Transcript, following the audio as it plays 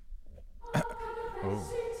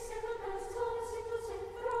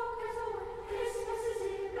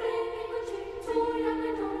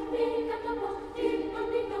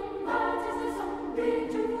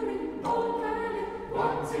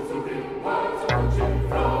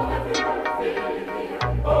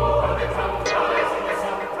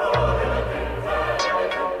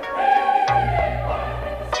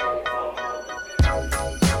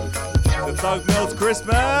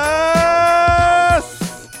Christmas!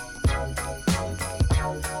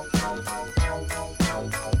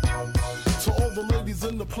 To all the ladies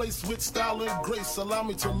in the place with style and grace, allow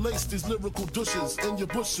me to lace these lyrical douches in your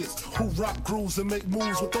bushes who rock grooves and make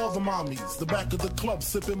moves with all the mommies. The back of the club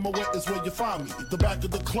sipping Moet is where you find me. The back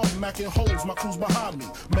of the club macking holes, my crew's behind me.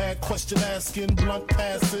 Mad question asking, blunt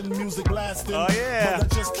passing, music lasting. Oh, yeah. But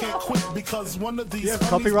I just can't quit because one of these. You have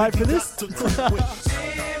copyright for this?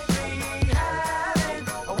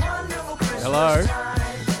 Hello.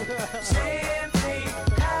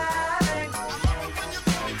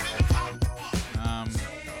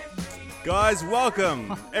 Guys,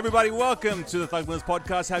 welcome. Everybody, welcome to the Thug Mills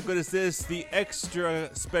podcast. How good is this? The extra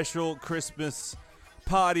special Christmas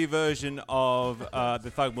party version of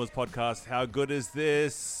the Thug Mills podcast. How good is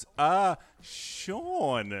this?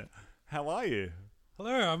 Sean, how are you?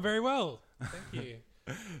 Hello, I'm very well. Thank you.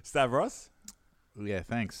 Stavros? Yeah,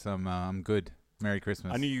 thanks. I'm good. Merry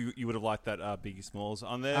Christmas. I knew you would have liked that Biggie Smalls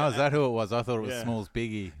on there. Oh, is that who it was? I thought it was Yeah. Smalls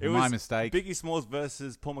Biggie. It My was mistake. Biggie Smalls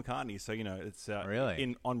versus Paul McCartney. So, you know, it's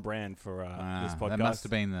Really? on brand for this podcast. That must have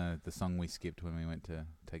been the song we skipped when we went to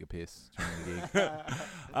take a piss during the gig.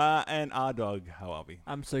 And our dog, how are we?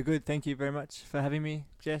 I'm so good. Thank you very much for having me,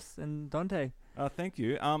 Jess and Dante. Thank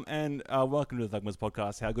you. And welcome to the Thug Mills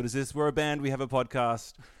podcast. How good is this? We're a band. We have a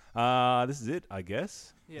podcast. This is it, I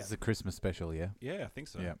guess. Yeah. This is a Christmas special, yeah? Yeah, I think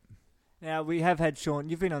so. Yeah. Now, we have had Sean.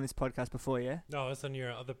 You've been on this podcast before, yeah? No, it's on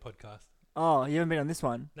your other podcast. Oh, you haven't been on this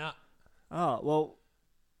one? Nah, Oh, well,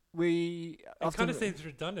 we it often... kind of seems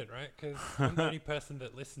redundant, right? Because I'm the only person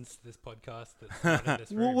that listens to this podcast that's not in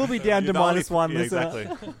this room. We'll be so- down You're to the only- minus one yeah, listener.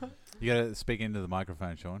 exactly. You got to speak into the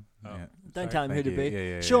microphone, Sean. Oh. Yeah. Don't Sorry. tell him who Thank to you. be. Yeah,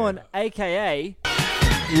 yeah, Sean, yeah. a.k.a.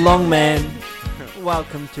 Longman.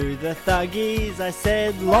 Welcome to the Thuggies. I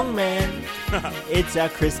said Longman. It's our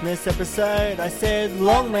Christmas episode. I said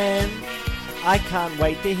Longman. I can't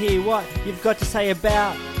wait to hear what you've got to say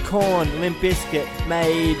about Corn, Limp Bizkit,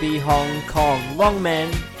 maybe Hong Kong.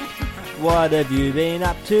 Longman, what have you been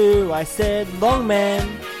up to? I said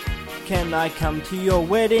Longman. Can I come to your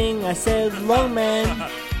wedding? I said Longman.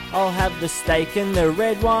 I'll have the steak and the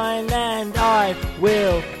red wine, and I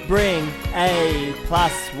will bring a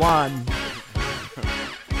 +1.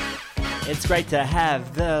 It's great to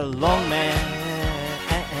have the long man,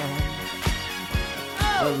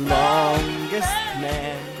 the longest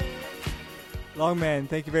man. Long man,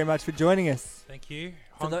 thank you very much for joining us. Thank you.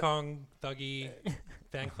 For Hong the- Kong Dougie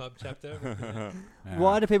fan club chapter. Yeah.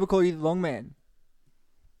 Why do people call you the long man?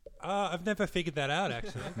 I've never figured that out,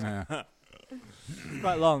 actually. Yeah.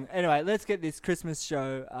 Quite long. Anyway, let's get this Christmas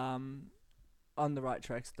show on the right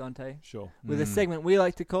tracks, Dante. Sure. With a segment we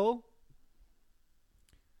like to call...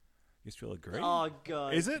 Yes, we'll agree. Oh,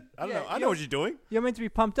 God. Is it? I don't Yeah, know. I know what you're doing. You're meant to be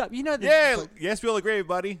pumped up. You know this. Yeah. Yes, we'll agree,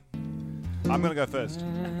 buddy. I'm going to go first.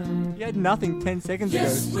 You had nothing 10 seconds ago.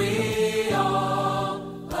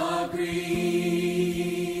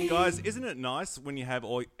 Guys, isn't it nice when you have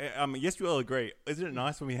all... yes, we'll agree. Isn't it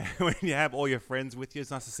nice when you have all your friends with you? It's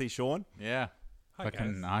nice to see Sean. Yeah. Hi,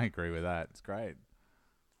 guys. I agree with that. It's great.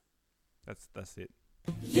 That's it.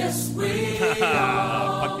 Yes, we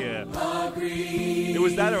Fuck yeah. Agree. It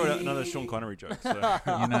was that or another Sean Connery joke. So.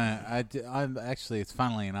 You know, I'm actually, it's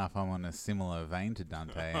funnily enough, I'm on a similar vein to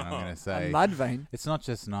Dante, and I'm going to A say... mud vein. It's not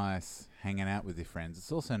just nice hanging out with your friends.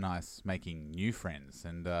 It's also nice making new friends.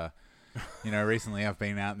 And, you know, recently I've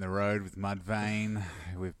been out in the road with Mudvayne.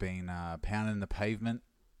 We've been pounding the pavement,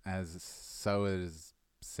 as so it has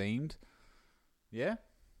seemed. Yeah?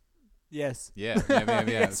 Yes. Yeah.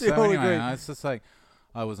 Yes, we So all anyway, agree. it's just like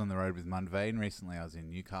I was on the road with Mudvayne recently. I was in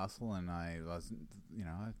Newcastle, and I was, you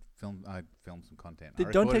know, I filmed some content.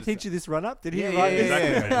 Did Dante teach you this run up? Did he Yeah, write yeah, this?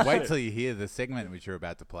 Exactly, man. Wait till you hear the segment which you're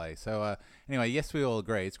about to play. So anyway, yes, we all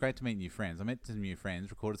agree. It's great to meet new friends. I met some new friends,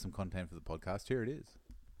 recorded some content for the podcast. Here it is.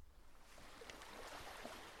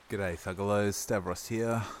 G'day, Thuggalos. Stavros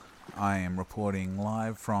here. I am reporting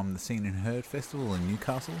live from the Seen and Heard Festival in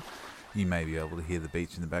Newcastle. You may be able to hear the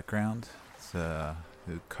beach in the background. It's a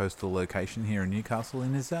coastal location here in Newcastle.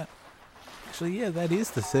 And is that... Actually, yeah, that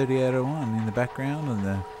is the 3801 in the background,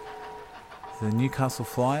 and the Newcastle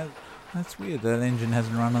Flyer. That's weird. That engine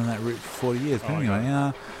hasn't run on that route for 40 years. But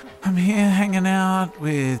anyway, I'm here hanging out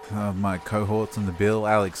with my cohorts on the bill.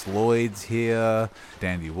 Alex Lloyd's here.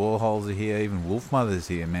 Dandy Warhols are here. Even Wolfmother's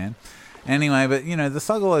here, man. Anyway, but, you know, the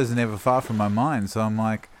Thuggalos are never far from my mind. So I'm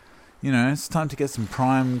like, you know, it's time to get some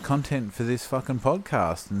prime content for this fucking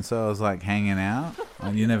podcast. And so I was like hanging out.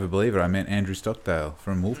 And you never believe it, I met Andrew Stockdale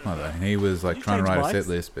from Wolfmother. He was like You trying to changed write a mics? set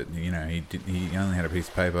list, but, you know, he only had a piece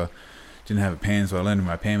of paper. didn't have a pen, so I lent him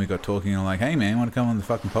my pen. We got talking, and I'm like, hey man, want to come on the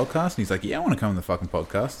fucking podcast? And he's like, yeah, I want to come on the fucking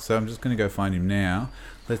podcast. So I'm just going to go find him now.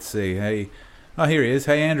 Let's see. Hey, oh, here he is.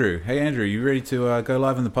 Hey Andrew, you ready to go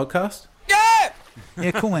live on the podcast?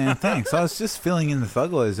 Yeah, cool, man. Thanks. I was just filling in the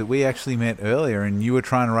Thuglos that we actually met earlier, and you were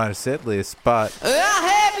trying to write a set list, but I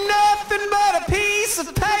had nothing but a piece of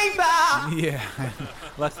paper. yeah.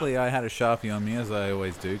 Luckily, I had a Sharpie on me, as I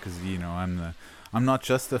always do, because I'm not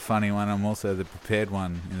just the funny one. I'm also the prepared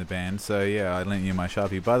one in the band. So yeah, I lent you my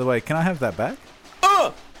Sharpie. By the way, can I have that back?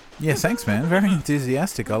 Yeah, thanks, man. Very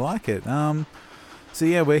enthusiastic. I like it. So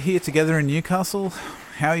yeah, we're here together in Newcastle.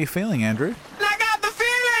 How are you feeling, Andrew? I got the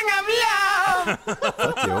feeling of love.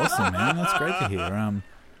 Fuck, you're awesome, man. That's great to hear.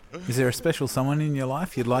 Is there a special someone in your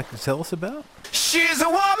life you'd like to tell us about? She's a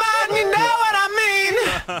woman, you know what I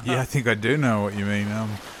mean. Yeah, I think I do know what you mean.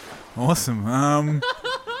 Awesome.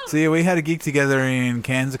 So yeah, we had a gig together in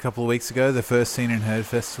Cairns a couple of weeks ago, the first Seen and Heard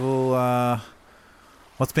Festival.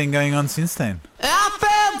 What's been going on since then? I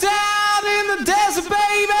fell down in the desert,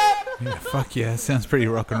 baby. Yeah, fuck yeah, sounds pretty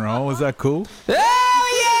rock and roll. Was that cool?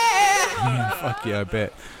 Oh, yeah. Yeah, fuck yeah, I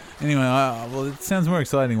bet. Anyway, well, it sounds more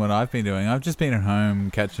exciting what I've been doing. I've just been at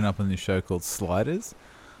home catching up on this show called Sliders.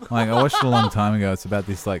 Like, I watched it a long time ago. It's about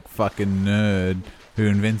this, like, fucking nerd who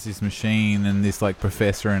invents this machine, and this, like,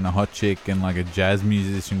 professor and a hot chick and, like, a jazz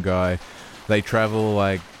musician guy. They travel,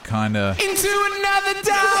 like, kind of... into another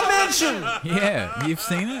dimension. Yeah, you've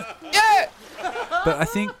seen it? Yeah. But I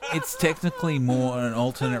think it's technically more an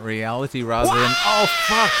alternate reality rather than... Oh,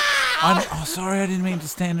 fuck! Oh, sorry, I didn't mean to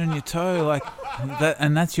stand on your toe. Like, that,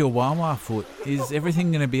 and that's your wah-wah foot. Is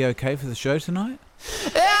everything going to be okay for the show tonight?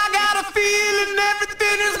 I got a feeling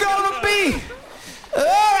everything is going to be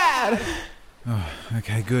alright. Oh,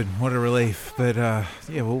 okay, good. What a relief. But,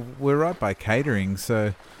 yeah, well, we're right by catering,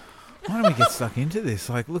 so why don't we get stuck into this?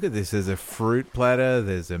 Like, look at this. There's a fruit platter,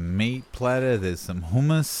 there's a meat platter, there's some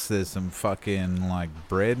hummus, there's some fucking, like,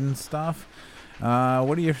 bread and stuff.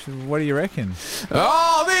 What do you reckon?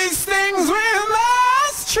 All these things we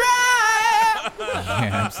must try. Yeah,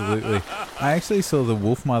 absolutely. I actually saw the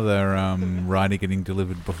Wolfmother rider getting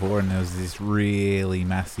delivered before, and there was this really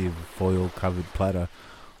massive foil-covered platter.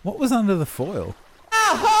 What was under the foil?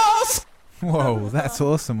 A horse. Whoa, that's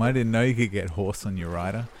awesome. I didn't know you could get horse on your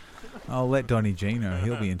rider. I'll let Donnie G know.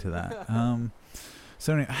 He'll be into that.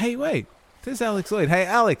 So anyway, hey, wait. There's Alex Lloyd. Hey,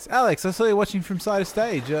 Alex, I saw you watching from side of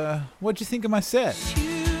stage. What'd you think of my set?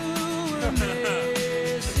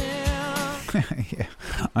 Yeah,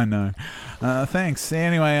 I know. Thanks.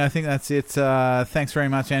 Anyway, I think that's it. Thanks very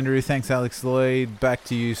much, Andrew. Thanks, Alex Lloyd. Back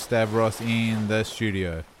to you, Stavros, in the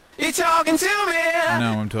studio. You talking to me?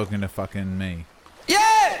 No, I'm talking to fucking me.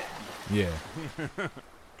 Yeah. Yeah.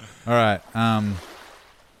 All right.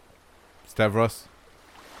 Stavros.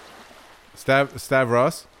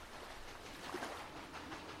 Stavros.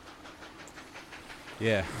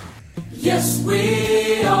 Yeah. Yes,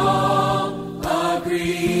 we all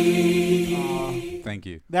agree. Thank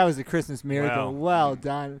you. That was a Christmas miracle. Wow. Well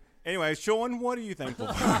done. Anyway, Sean, what are you thankful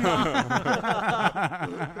for?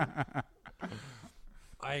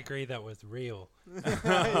 I agree that was real. Do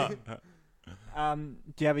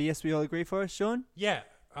you have a yes we all agree for us, Sean? Yeah.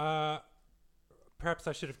 Perhaps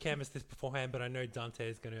I should have canvassed this beforehand, but I know Dante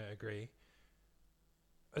is going to agree.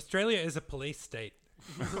 Australia is a police state.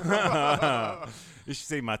 You should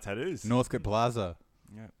see my tattoos. Northcote Plaza.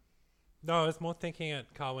 Yeah. No, I was more thinking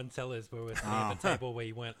at Carwyn Cellars, where we're sitting at the table where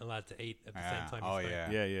you weren't allowed to eat at the same time. Oh, as me.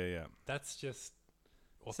 yeah. Yeah. That's just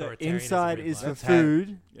So authoritarianism. inside in is for life.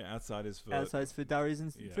 food, Yeah, outside is for... outside's for durries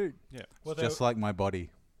and Yeah. food. Yeah. Well, Just like my body.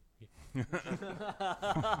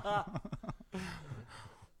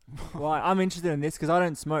 Well, I'm interested in this because I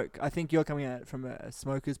don't smoke. I think you're coming at it from a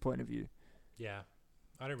smoker's point of view. yeah,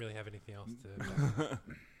 I don't really have anything else to.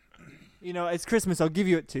 You know, it's Christmas. I'll give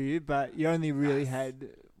you it to you, but you only really had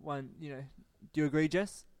one. You know, do you agree,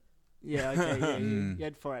 Jess? Yeah. Okay. Yeah. You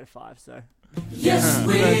had 4 out of 5. So. Yes,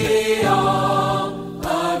 we all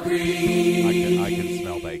agree. I can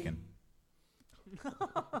smell bacon.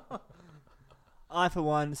 I, for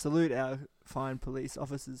one, salute our fine police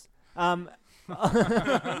officers. And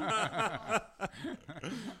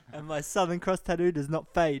my Southern Cross tattoo does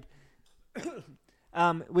not fade.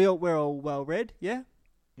 We're all well read, yeah?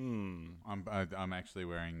 I'm actually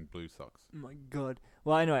wearing blue socks. Oh my God.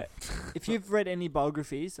 Well, anyway, if you've read any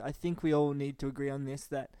biographies, I think we all need to agree on this,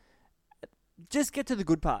 that just get to the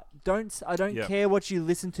good part. I don't Yep. care what you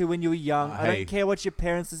listened to when you were young. I Hey. don't care what your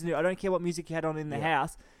parents listened to. I don't care what music you had on in the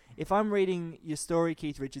house. If I'm reading your story,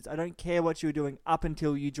 Keith Richards, I don't care what you were doing up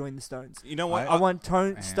until you joined the Stones. You know what? I want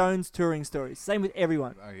Stones touring stories. Same with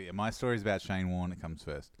everyone. My story's about Shane Warne. It comes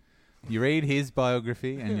first. You read his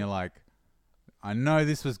biography and you're like, I know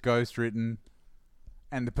this was ghost written,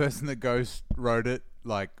 and the person that ghost wrote it,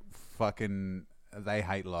 like, fucking, they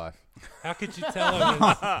hate life. How could you tell it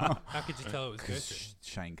was? How could you tell it was ghosted?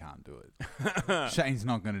 Shane can't do it. Shane's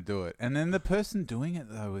not going to do it. And then the person doing it,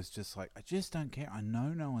 though, was just like, I just don't care. I know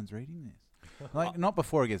no one's reading this. Like, not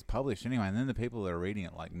before it gets published anyway. And then the people that are reading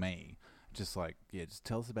it, like me, just like, yeah, just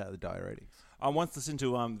tell us about the diuretics. I once listened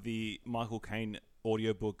to the Michael Caine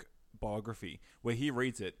audiobook biography where he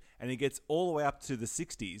reads it and he gets all the way up to the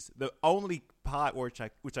 60s. The only part which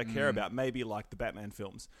I care about, maybe like the Batman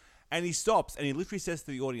films. And he stops and he literally says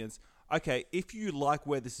to the audience, okay, if you like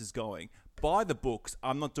where this is going, buy the books.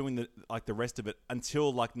 I'm not doing the rest of it until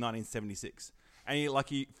like 1976. And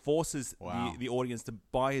he forces the audience to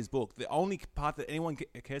buy his book. The only part that anyone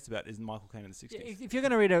cares about is Michael Caine in the 60s. Yeah, if you're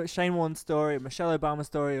going to read a Shane Warne story, a Michelle Obama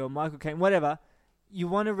story, or Michael Caine, whatever, you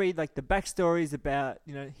want to read like the backstories about,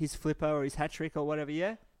 you know, his flipper or his hat trick or whatever,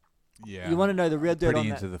 yeah? Yeah. You want to know the real dirt on that. Pretty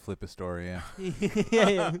into the flipper story, yeah.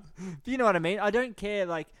 yeah. But you know what I mean? I don't care,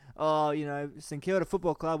 like, oh, you know, St Kilda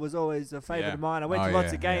Football Club was always a favourite of mine. I went to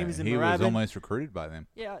lots of games in Moorabbin. He was almost recruited by them.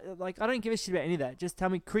 Yeah, like, I don't give a shit about any of that. Just tell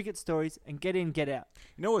me cricket stories and get in, get out.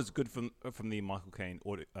 You know what was good from the Michael Caine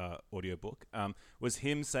audio book was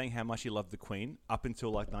him saying how much he loved the Queen up until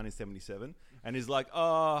like 1977. And he's like,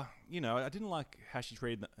 you know, I didn't like how she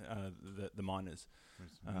treated the miners.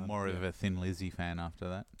 More of a Thin Lizzy fan after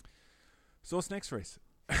that. So what's next, Reese?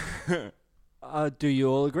 Do you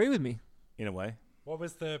all agree with me? In a way. What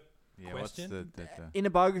was the What's question? In a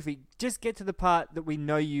biography, just get to the part that we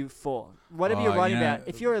know you for. Whatever you're writing about.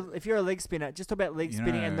 If you're a leg spinner, just talk about leg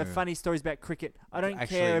spinning and the funny stories about cricket. I don't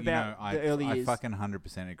care about the early years. I fucking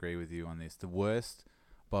 100% agree with you on this. The worst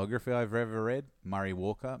biography I've ever read, Murray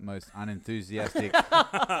Walker, most unenthusiastic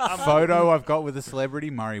photo I've got with a celebrity,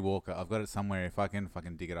 Murray Walker. I've got it somewhere. If I can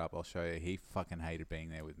fucking dig it up, I'll show you. He fucking hated being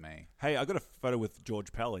there with me. Hey, I got a photo with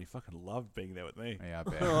George Pell. He fucking loved being there with me. Yeah, I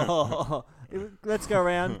bet. Let's go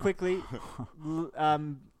around quickly.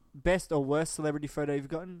 Best or worst celebrity photo you've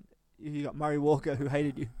gotten? You got Murray Walker, who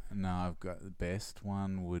hated you. No, I've got the best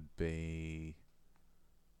one would be,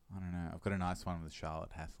 I don't know. I've got a nice one with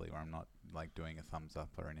Charlotte Hathley where I'm not like doing a thumbs up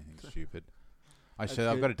or anything stupid. I've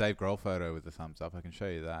got a Dave Grohl photo with a thumbs up. I can show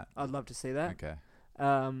you that. I'd love to see that. Okay.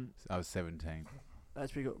 I was 17.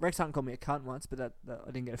 That's pretty good. Rex Hunt called me a cunt once, but that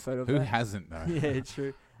I didn't get a photo of Who that. hasn't though? Yeah,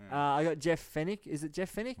 true. I got Jeff Fennick. Is it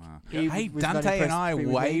Jeff Fennick? Wow. He Hey, was not Dante and impressed I with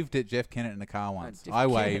me. waved at Jeff Kennett in the car once. Jeff I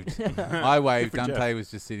waved. I waved. Dante was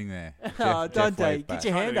just sitting there. Oh, Dante, waved get back.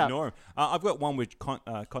 your hand up. Ignore him. I've got one with Con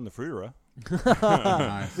the Fruiterer.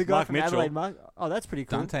 Nice. The guy Mark from Mitchell. Adelaide, Mark. Oh, that's pretty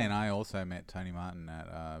cool. Dante and I also met Tony Martin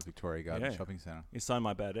at Victoria Garden Shopping Centre. He signed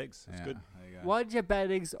my bad eggs. It's good. There you go. Why did you have bad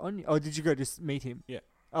eggs on you? Oh, did you go just meet him? Yeah.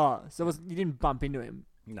 Oh, so you didn't bump into him?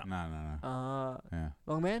 No. No. Yeah.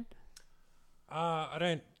 Long man? I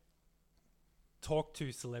don't talk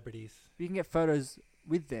to celebrities. You can get photos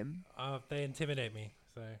with them. They intimidate me,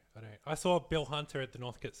 so I don't. I saw Bill Hunter at the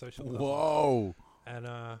Northcote Social Club. Whoa. And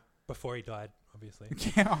before he died, obviously.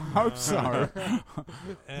 Yeah, I hope so.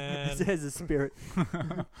 And There's a spirit.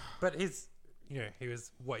 but he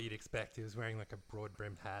was what you'd expect. He was wearing like a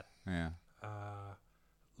broad-brimmed hat, Yeah.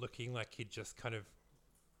 looking like he'd just kind of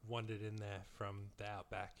wandered in there from the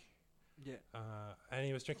outback. Yeah. And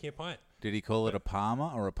he was drinking a pint. Did he call it a Palmer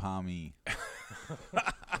or a Palmy?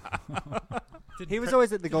 He was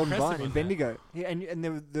always at the Golden impressive Vine in on that. Bendigo.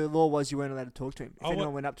 And the law was you weren't allowed to talk to him. If Oh, anyone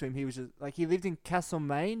what- went up to him, he was just like, he lived in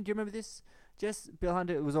Castlemaine. Do you remember this? Jess, Bill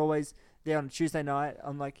Hunter was always there on a Tuesday night.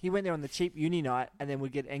 He went there on the cheap uni night and then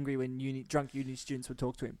would get angry when drunk uni students would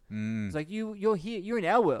talk to him. It's like, you're here, you're in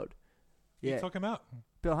our world. What are Yeah. you talking about?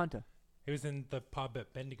 Bill Hunter. He was in the pub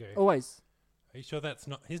at Bendigo. Always. Are you sure that's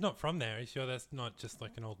not... He's not from there. Are you sure that's not just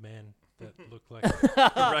like an old man that looked like...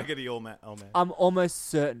 Raggedy old man. I'm almost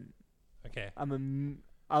certain. Okay.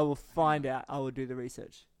 I will find out. I will do the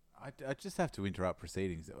research. I just have to interrupt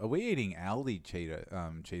proceedings. Are we eating Aldi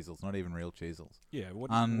cheesels, not even real cheesels? Yeah.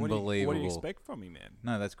 What Unbelievable. What do you expect from me, man?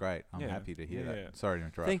 No, that's great. I'm Yeah. happy to hear Yeah. that. Sorry to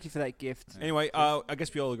interrupt. Thank you for that gift. Anyway, I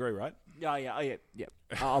guess we all agree, right? Yeah.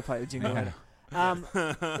 I'll play the jingle later.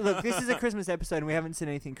 Look, this is a Christmas episode and we haven't seen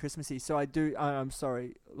anything Christmassy, so I'm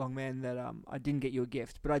sorry, long man, that I didn't get you a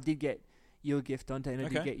gift, but I did get you a gift, Dante, and I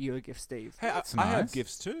did get you a gift, Steve. Hey, That's I have nice.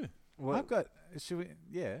 gifts too. What? I've got. Should we?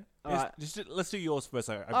 Yeah. All right. Let's do yours first.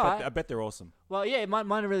 I right. bet they're awesome. Well, yeah, mine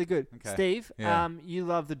are really good. Okay. Steve, Yeah. you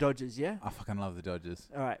love the Dodgers, yeah? I fucking love the Dodgers.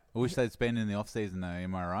 All right. I wish they'd spend in the off season though.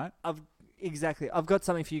 Am I right? Exactly. I've got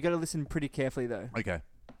something for you. You got to listen pretty carefully though. Okay.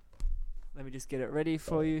 Let me just get it ready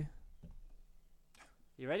for you.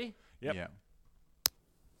 You ready? Yep. Yeah.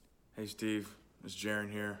 Hey Steve, it's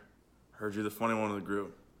Jaren here. Heard you're the funny one of the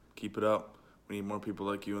group. Keep it up. We need more people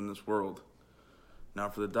like you in this world. Now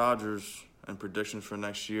for the Dodgers and predictions for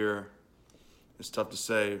next year, it's tough to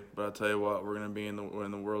say, but I'll tell you what, we're going to be in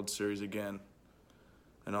the World Series again.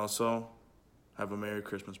 And also, have a Merry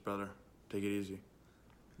Christmas, brother. Take it easy.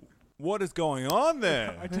 What is going on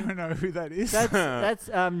there? I don't know who that is. That's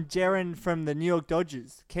Jaron from the New York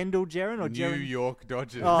Dodgers. Kendall Jaron or New Jaron? York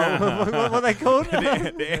Dodgers. Oh, what are they called? the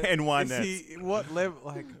N1 Is Nets. he, what level?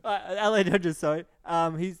 Like LA Dodgers. Sorry.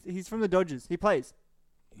 He's from the Dodgers. He plays.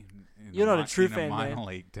 in You're not a true in fan, a minor man.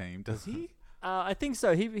 league team, does he? I think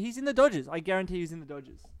so. He's in the Dodgers. I guarantee he's in the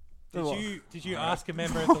Dodgers. Did you ask a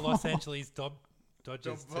member of the Los Angeles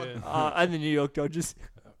Dodgers to? And the New York Dodgers.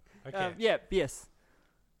 Okay. Yes.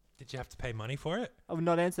 Did you have to pay money for it? I would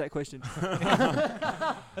not answer that question.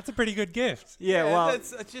 That's a pretty good gift. Yeah, well,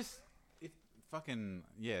 that's just fucking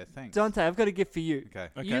thanks. Dante, I've got a gift for you. Okay.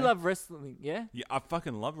 You love wrestling, yeah? Yeah, I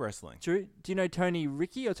fucking love wrestling. True. Do you know Tony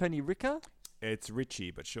Ricky or Tony Ricker? It's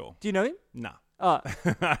Richie, but sure. Do you know him? Nah. Oh,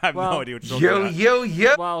 I have Well- no idea what you're talking about.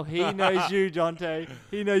 yo. well, he knows you, Dante.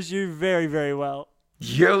 He knows you very, very well.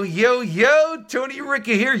 Yo, Tony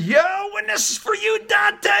Ricky here. Yo, and this is for you,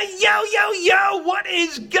 Dante. Yo, what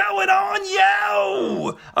is going on,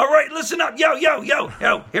 yo? All right, listen up. Yo,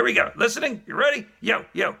 here we go. Listening? You ready? Yo.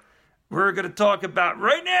 We're going to talk about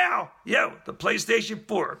right now, the PlayStation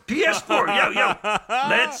 4, PS4. Yo.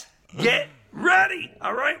 Let's get ready.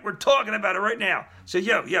 All right, we're talking about it right now. So,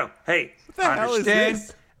 yo, hey, I hell is understand.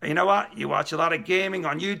 this? You know what? You watch a lot of gaming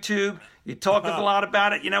on YouTube. You talk a lot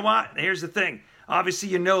about it. You know what? Here's the thing. Obviously,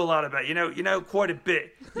 you know a lot about it. You know quite a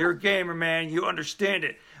bit. You're a gamer, man. You understand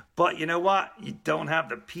it. But you know what? You don't have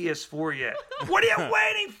the PS4 yet. What are you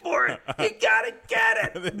waiting for? You gotta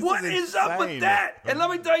get it. What is up with insane. that? And let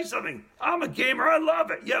me tell you something. I'm a gamer. I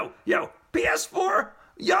love it. Yo, PS4.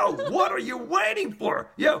 Yo, what are you waiting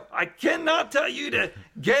for? Yo, I cannot tell you to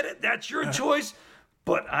get it. That's your choice.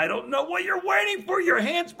 But I don't know what you're waiting for. Your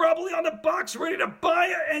hand's probably on the box ready to buy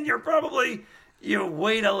it, and you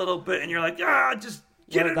wait a little bit, and you're like, just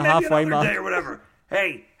get We're it at the maybe halfway another mark. day or whatever.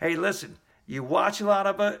 Hey, listen. You watch a lot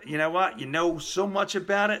of it. You know what? You know so much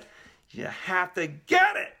about it. You have to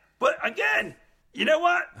get it. But again, you know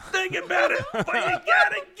what? Think about it. But you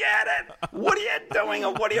gotta get it. What are you doing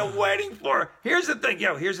and what are you waiting for? Here's the thing.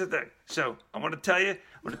 Here's the thing. So I'm gonna tell you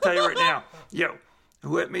right now.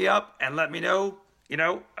 Who hit me up and let me know.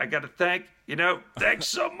 I got to thanks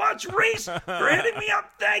so much, Reese, for hitting me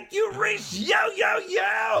up. Thank you, Reese. Yo.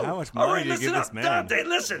 How much money All right, do you listen give up, this man? Dante,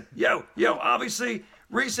 listen. Yo, obviously,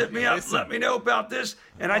 Reese hit me up, let me know about this,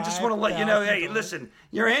 and I just want to let you know, hey, listen,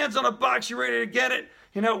 your hand's on a box, you ready to get it?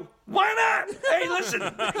 Why not? Hey, listen,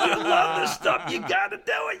 you love this stuff. You got to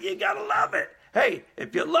do it. You got to love it. Hey,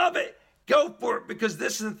 if you love it, go for it, because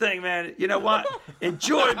this is the thing, man. You know what?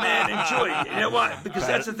 Enjoy, man. Enjoy. You know what? Because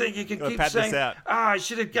that's the thing. You can keep pat this saying, out. I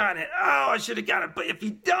should have gotten it. Oh, I should have gotten it. But if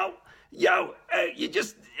you don't,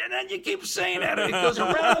 and then you keep saying that. It goes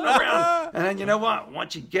around and around. And then you know what?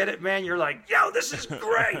 Once you get it, man, you're like, this is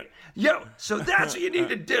great. So that's what you need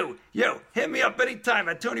to do. Hit me up anytime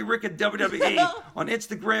at Tony Rick at WWE on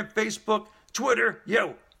Instagram, Facebook, Twitter.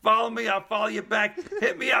 Follow me, I'll follow you back.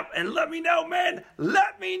 Hit me up and let me know, man.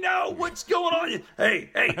 Let me know what's going on. Hey,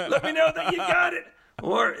 let me know that you got it.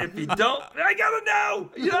 Or if you don't, I gotta know.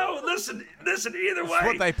 Listen, either way. It's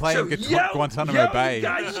what they play in Guantanamo Bay. You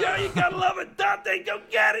guys, you gotta love it. Dante, go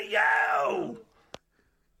get it, yo.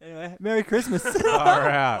 Anyway, Merry Christmas. Far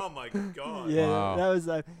out. Oh my god. Yeah, Wow. that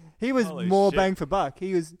was he was Holy more shit. bang for buck.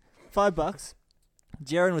 He was $5.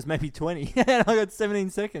 Jaron was maybe 20, and I got 17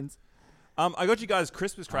 seconds. I got you guys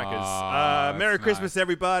Christmas crackers. Oh, Merry that's Christmas, nice.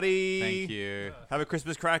 everybody. Thank you. Have a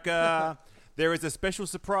Christmas cracker. There is a special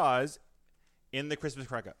surprise in the Christmas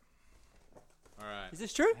cracker. All right. Is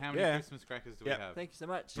this true? How many Yeah. Christmas crackers do Yep. we have? Thank you so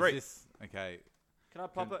much. Is Three. this- okay. Can I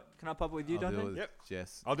pop it? Can I pop it with you, I'll do Dante? it, Yep.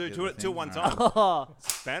 Jess. I'll do Get two the at thing. one All right. time. Oh,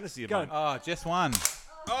 Fantasy of Go mine. Oh, just one.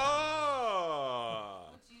 Oh.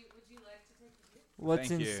 what's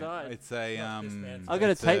Thank inside? you. It's a I got a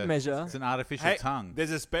it's tape measure. It's an artificial Hey, tongue.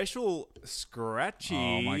 there's a special scratchy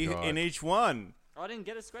Oh my God. in each one. I didn't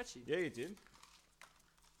get a scratchy. Yeah, you did.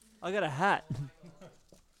 I got a hat.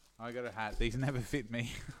 I got a hat. These never fit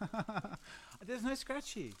me. There's no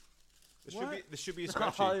scratchy. There should be a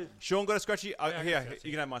scratchy. Oh. Sean got a scratchy. Yeah, I got a Here, scratchy.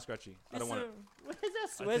 you can have my scratchy. I don't want it. Where's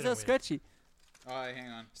didn't our win. scratchy? Oh, hang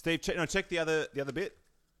on. Steve, check the other bit.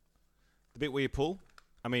 The bit where you pull.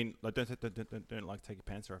 I mean, like don't like take your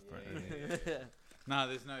pants off. Right? No,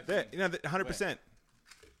 there's no. There, thing. 100%.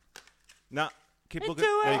 Nah, keep looking.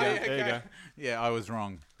 Into There you go. it. There you go. Yeah, I was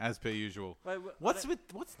wrong as per usual. Wait, What's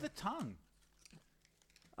the tongue?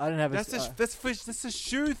 I don't have That's a. that's a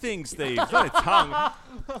shoe thing, Steve. It's not a tongue.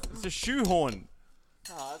 It's a shoehorn.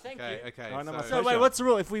 Oh, thank Okay, you. okay. Oh, no, my So pleasure. wait, what's the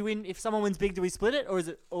rule? If someone wins big, do we split it, or is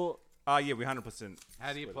it or? Yeah, we 100%.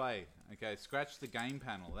 How do you play? Okay, scratch the game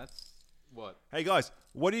panel. That's what? Hey guys,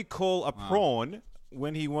 what do you call a prawn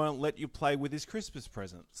when he won't let you play with his Christmas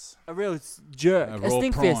presents? A real jerk. A A raw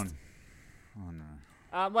stink prawn. fist. Oh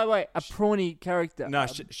no. Wait. A prawny character. No,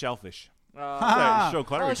 shellfish. Ah. Sean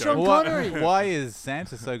Connery Oh, joke. Sean Connery. Why is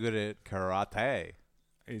Santa so good at karate?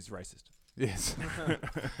 He's racist. Yes.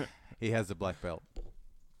 He has a black belt.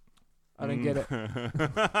 I don't get it.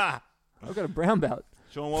 I've got a brown belt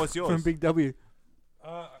Sean, what was yours? from Big W.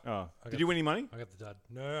 Oh. Did you win any money? I got the dud.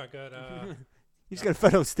 No, I got. You just got a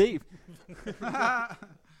photo of Steve. How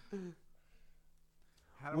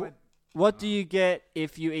do I? What do you get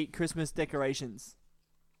if you eat Christmas decorations?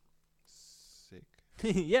 Sick.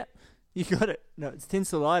 Yeah, you got it. No, it's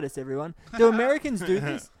tinselitis, everyone. Do Americans do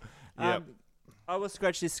this? Yep. I will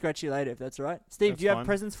scratch this scratchy later if that's all right. Steve, That's do you have fine.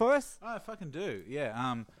 presents for us? I fucking do.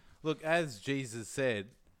 Yeah. Look, as Jesus said,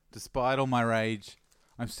 despite all my rage,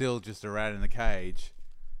 I'm still just a rat in the cage.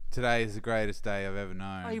 Today is the greatest day I've ever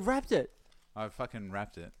known. Oh, you wrapped it. I fucking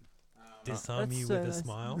wrapped it. Disarm That's you so with a nice.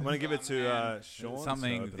 smile. I'm going to give it to Sean.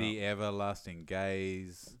 Something, so the everlasting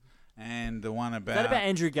gaze, and the one Is that about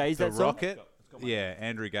Andrew Gaze, the that song? rocket. Yeah,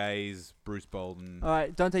 Andrew Gaze, Bruce Bolden. All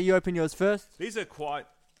right, Dante, you open yours first. These are quite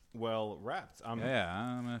well wrapped. Yeah,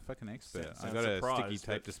 I'm a fucking expert. I Sounds got a sticky surprised,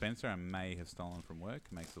 tape but- dispenser I may have stolen from work.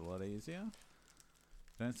 Makes it a lot easier.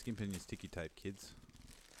 Don't skimp on your sticky tape, kids.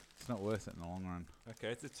 It's not worth it in the long run. Okay,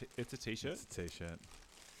 it's a t-shirt. It's a t-shirt.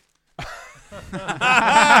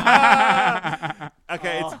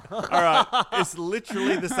 Okay, it's all right. It's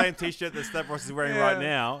literally the same T-shirt that Stavros is wearing right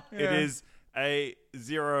now. It yeah. is a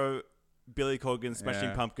Zero Billy Corgan Smashing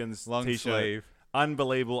Yeah. Pumpkins Long T-shirt. sleeve.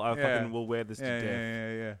 Unbelievable! I Yeah. fucking will wear this to Yeah,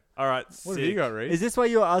 death. yeah. All right, What sick. have you got, Reece? Is this why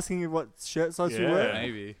you were asking what shirt size you Yeah. were?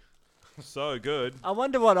 Maybe. So good. I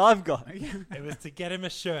wonder what I've got. It was to get him a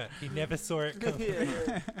shirt. He never saw it coming.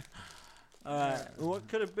 All right, what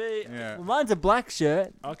could it be? Yeah. Well, mine's a black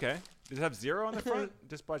shirt. Okay. Does it have zero on the front,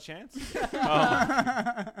 just by chance?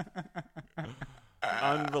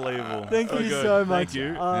 Unbelievable. Thank So you good. so much. Thank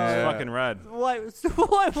you. Yeah. It's fucking rad. Wait,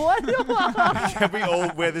 what? Can we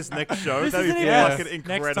all wear this next show? This That'd isn't be even- fucking Next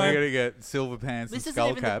incredible. We're time- gonna get silver pants This and isn't skull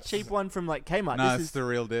even caps. the cheap one from like Kmart. No, This it's is the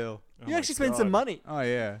real deal. you my actually spent some God. money. Oh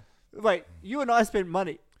yeah. Wait, you and I spent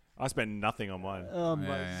money. I spent nothing on mine. Oh my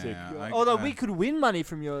Yeah, sick. yeah, yeah. Although we could win money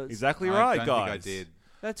from yours. Exactly I right, don't guys. think I did.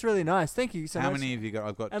 That's really nice. Thank you so How much. many have you got?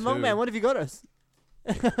 I've got And two. Longman, what have you got us?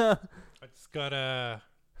 I just got a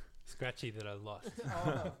scratchy that I lost.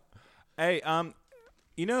 Hey,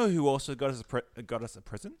 you know who also got us a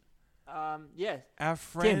present? Yeah. Our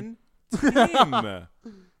friend Tim.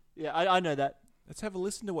 Yeah, I know that. Let's have a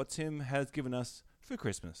listen to what Tim has given us for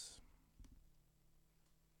Christmas.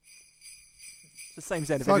 It's the same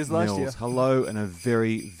sound effect as last year. Hello and a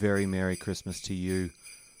very, very Merry Christmas to you.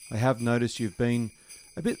 I have noticed you've been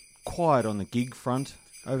a bit quiet on the gig front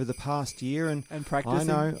over the past year, and And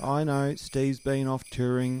practicing. I know. Steve's been off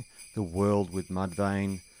touring the world with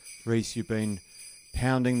Mudvayne. Reece, you've been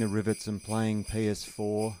pounding the rivets and playing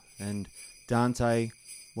PS4. And Dante,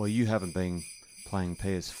 well, you haven't been playing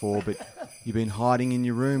PS4, but you've been hiding in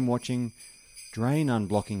your room watching drain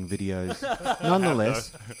unblocking videos.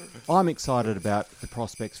 Nonetheless, I'm excited about the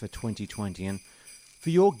prospects for 2020. And for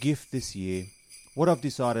your gift this year, what I've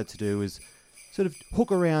decided to do is sort of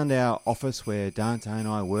hook around our office where Dante and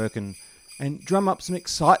I work and drum up some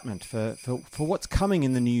excitement for what's coming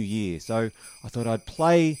in the new year. So I thought I'd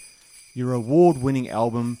play your award-winning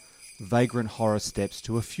album, Vagrant Horror Steps,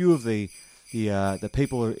 to a few of the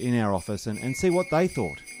people in our office and see what they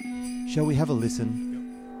thought. Shall we have a listen?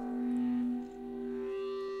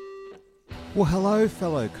 Well, hello,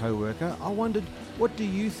 fellow co-worker. I wondered, what do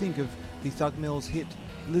you think of the Thug Mills hit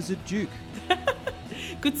Lizard Duke?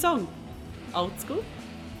 Good song. Old school.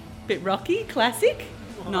 Bit rocky, classic.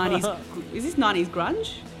 90s. Is this 90s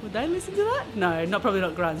grunge? Would they listen to that? No, probably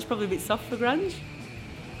not grunge. Probably a bit soft for grunge.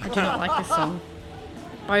 I do not like this song.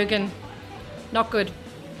 Bogan. Not good.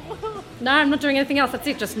 No, I'm not doing anything else. That's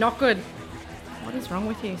it. Just not good. What is wrong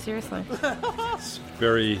with you? Seriously.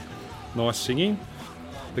 Very nice singing.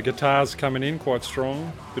 The guitar's coming in quite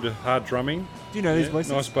strong. Bit of hard drumming. Do you know these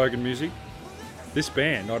voices? Nice bogan music. This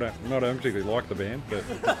band, I don't particularly like the band, but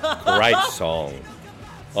Great song.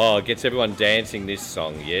 Oh, it gets everyone dancing, this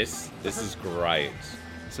song, yes. This is great.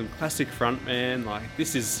 Some classic frontman, like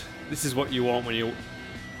this is what you want when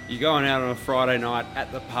you're going out on a Friday night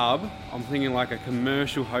at the pub. I'm thinking like a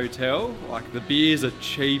commercial hotel, like the beers are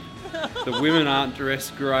cheap, the women aren't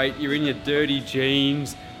dressed great, you're in your dirty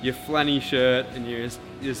jeans, your flanny shirt, and you're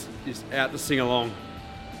just out to sing along.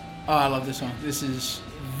 Oh, I love this song. This is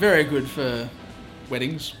very good for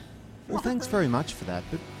weddings. Well, thanks very much for that.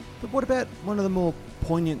 But what about one of the more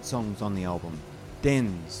poignant songs on the album,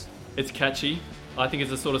 Dens? It's catchy. I think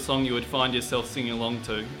it's the sort of song you would find yourself singing along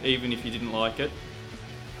to, even if you didn't like it.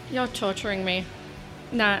 You're torturing me.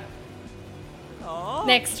 Nah. Aww.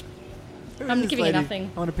 Next. I'm giving you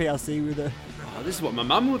nothing. I want a PLC with her. Oh, this is what my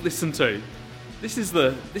mum would listen to. This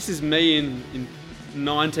is me in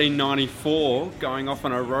 1994 going off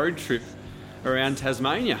on a road trip around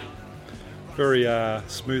Tasmania. Very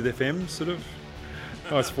smooth FM, sort of.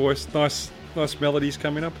 Nice voice, nice melodies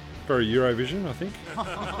coming up. Very Eurovision, I think.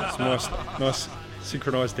 Some nice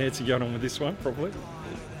synchronised dancing going on with this one, probably.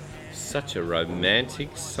 Such a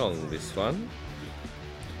romantic song, this one.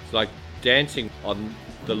 It's like dancing on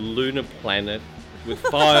the lunar planet with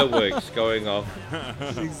fireworks going off.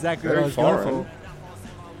 That's exactly Very what I was going foreign.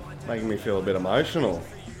 for. Making me feel a bit emotional.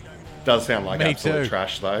 Does sound like Me absolute too.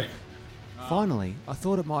 trash, though. Finally, I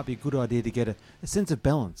thought it might be a good idea to get a sense of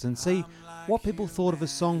balance and see what people thought of a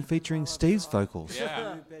song featuring Steve's vocals.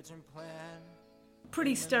 Yeah.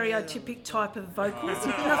 Pretty stereotypic type of vocals.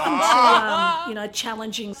 Nothing too,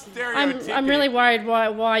 challenging. I'm really worried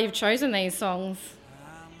why you've chosen these songs.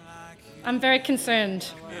 I'm very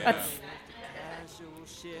concerned.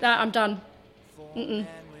 I'm done. Mm-mm.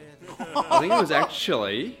 I think it was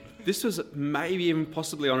actually, this was maybe even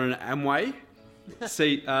possibly on an Amway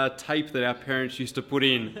tape that our parents used to put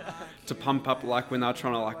in to pump up like when they were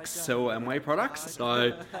trying to like sell Amway products.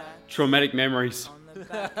 So, traumatic memories.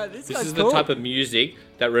 This is the type of music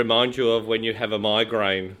that reminds you of when you have a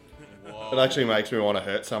migraine. It actually makes me want to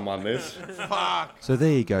hurt someone, this. So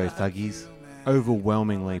there you go, Thuggies.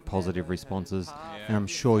 Overwhelmingly positive responses, and I'm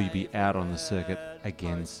sure you'll be out on the circuit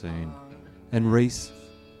again soon. And Reese,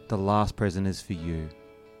 the last present is for you.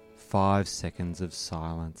 5 seconds of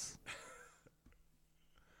silence.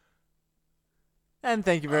 And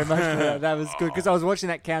thank you very much for that. That was good because I was watching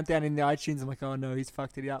that countdown in the iTunes. I'm like, oh no, he's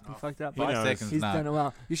fucked it up. He fucked it up. 5 seconds. He's no. done it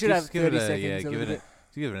well. You should have 30 seconds. Yeah, a give little it bit.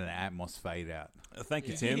 give it an Atmos fade out. Thank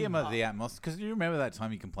you, Did Tim. you hear the Atmos? Because you remember that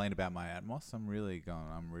time you complained about my Atmos? I'm really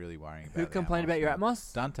worrying about Who complained about your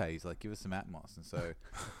Atmos? Dante. He's like, give us some Atmos. And so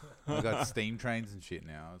I've got steam trains and shit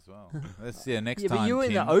now as well. Next Yeah, time, but you were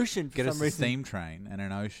in Tim, the ocean for get some us reason. a steam train and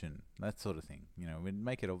an ocean. That sort of thing. We'd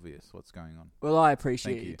make it obvious what's going on. Well, I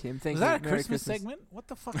appreciate Thank you, Tim. Thank Was you. that a Merry Christmas segment? What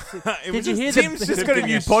the fuck is it? Did you hear the- Tim's just got a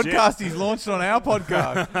new podcast he's launched on our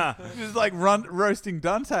podcast. Just like roasting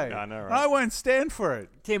Dante. I know, right? And I won't stand for it.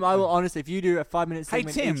 Tim, I will honestly, if you do a 5-minute Hey,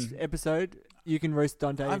 segment Tim. each episode, you can roast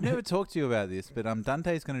Dante. I've never talked to you about this, but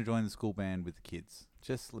Dante's going to join the school band with the kids.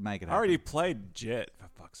 Just make it I happen. already played Jet, for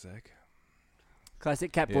fuck's sake.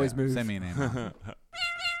 Classic Cat Boys move. Send me an email.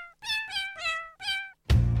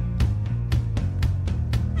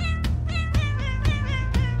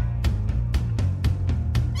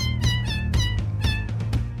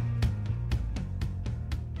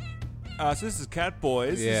 So this is Cat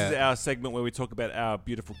Boys. Yeah. This is our segment where we talk about our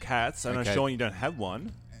beautiful cats. I know, Okay. Sean, you don't have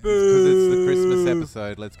one. Because it's the Christmas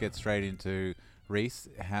episode, let's get straight into Reese.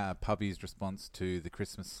 Puppy's response to the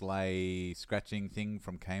Christmas sleigh scratching thing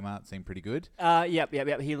from Kmart seemed pretty good. Yep.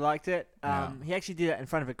 He liked it. Yeah. He actually did it in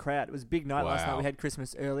front of a crowd. It was a big night last night. Wow. We had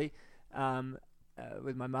Christmas early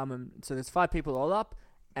with my mum. And so there's 5 people all up.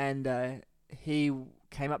 And he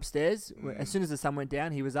came upstairs. As soon as the sun went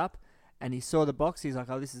down, he was up. And he saw the box. He's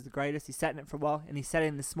like, oh, this is the greatest. He sat in it for a while. And he sat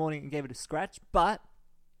in this morning and gave it a scratch. But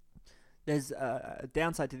there's a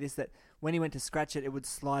downside to this, that when he went to scratch it, it would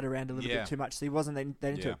slide around a little bit too much. So he wasn't that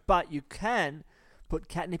into Yeah. it. But you can put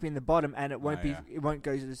catnip in the bottom, and it won't yeah. it won't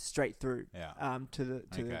go straight through to the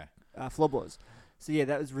Okay. floorboards. So yeah,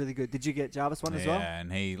 that was really good. Did you get Jarvis one as well? Yeah,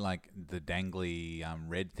 and he the dangly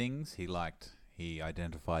red things. He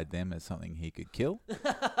identified them as something he could kill,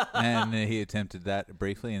 and he attempted that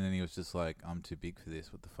briefly, and then he was just like, "I'm too big for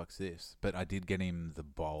this. What the fuck's this?" But I did get him the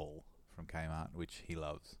bowl from Kmart, which he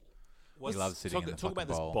loves. He loves sitting in the talk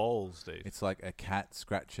fucking about bowl. this bowl, Steve. It's like a cat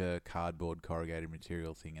scratcher cardboard corrugated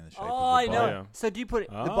material thing in the shape Oh, of a I bowl. know. Yeah. So do you put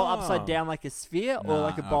the bowl upside down like a sphere or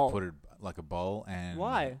like a bowl? I put it like a bowl, and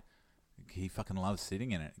Why? He fucking loves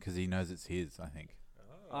sitting in it because he knows it's his. I think.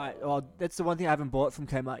 Alright, well, that's the one thing I haven't bought from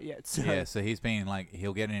Kmart yet. So. Yeah, so he's been like,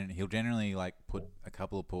 he'll get in, he'll generally like put a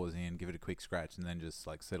couple of paws in, give it a quick scratch, and then just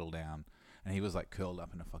like settle down. And he was like curled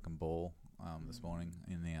up in a fucking ball this morning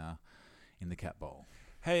in the cat bowl.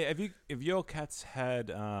 Hey, have your cats had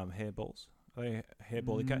hairballs? Are they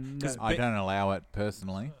hairbally cat? No. I don't allow it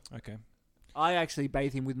personally. Okay. I actually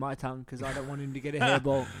bathe him with my tongue because I don't want him to get a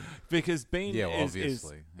hairball. Because Bean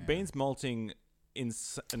obviously. Bean's molting in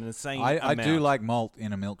an insane I amount. do like malt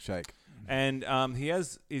in a milkshake. And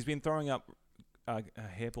he's been throwing up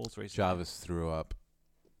hairballs recently? Jarvis threw up,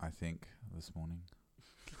 I think, this morning.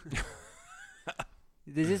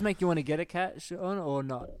 Does this make you want to get a cat, Sean, or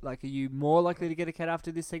not? Like, are you more likely to get a cat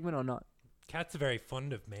after this segment or not? Cats are very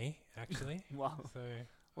fond of me, actually. Wow. So,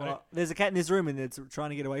 Well, there's a cat in this room and it's trying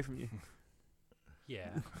to get away from you. yeah.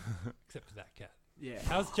 Except for that cat. Yeah.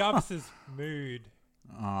 How's Jarvis's mood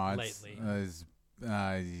lately?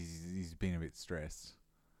 He's been a bit stressed.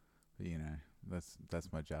 But, you know, that's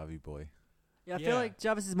my Jarvie boy. Yeah, I feel like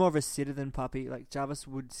Jarvis is more of a sitter than Puppy. Like, Jarvis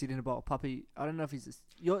would sit in a bowl. Puppy, I don't know if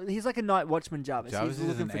he's like a night watchman, Jarvis. Jarvis He's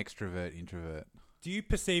is an looking extrovert, introvert. Do you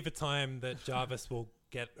perceive a time that Jarvis will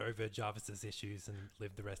get over Jarvis's issues and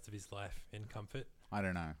live the rest of his life in comfort? I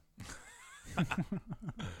don't know.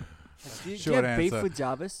 Do you have beef with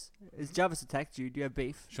Jarvis? Has Jarvis attacked you? Do you have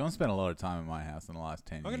beef? Sean spent a lot of time at my house in the last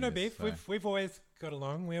 10 years. I've got no beef. So. We've always got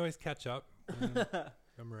along. We always catch up.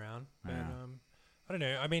 Come around. But, I don't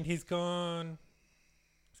know. I mean, he's gone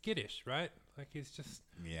skittish, right? Like he's just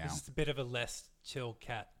a bit of a less chill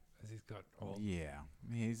cat as he's got old. Yeah,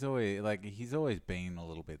 he's always been a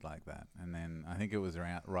little bit like that. And then I think it was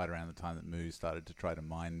right around the time that Moo started to try to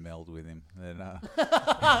mind meld with him that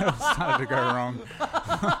it started to go wrong.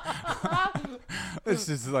 Let's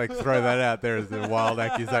just throw that out there as a wild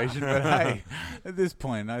accusation. But hey, at this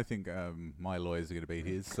point, I think my lawyers are going to beat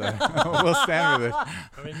his, so we'll stand with it.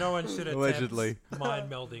 I mean, no one should allegedly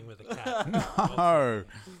mind melding with a cat. No.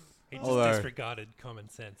 He just disregarded common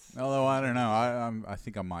sense. Although I don't know, I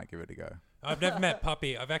think I might give it a go. I've never met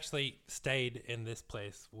Puppy. I've actually stayed in this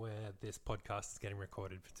place where this podcast is getting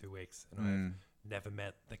recorded for 2 weeks, and I've never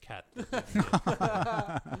met the cat.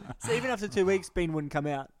 So even after 2 weeks, Bean wouldn't come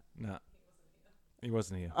out. No, he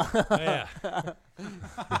wasn't here. Oh, yeah. That's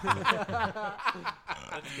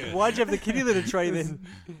good. Why'd you have the kitty litter tray then?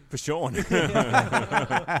 For Sean.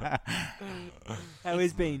 How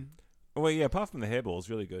is Bean? Well, yeah. Apart from the hairballs,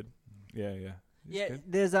 really good. Yeah. Yeah, good.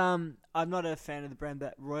 there's I'm not a fan of the brand,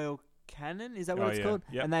 but Royal Canin, is that what it's called?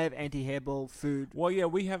 Yep. And they have anti-hairball food. Well, yeah,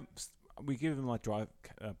 we give him like dry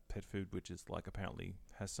pet food, which is like apparently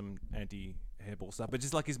has some anti-hairball stuff, but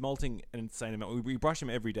just like he's molting an insane amount. We brush him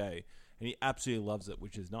every day, and he absolutely loves it,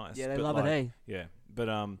 which is nice. Yeah, they love it, eh? Yeah, but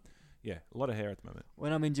yeah, a lot of hair at the moment.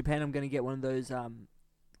 When I'm in Japan, I'm going to get one of those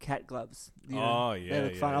cat gloves. They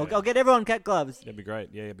look fun. Yeah. I'll get everyone cat gloves. That'd be great.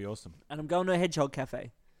 Yeah, it'd be awesome. And I'm going to a hedgehog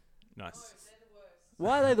cafe. Nice.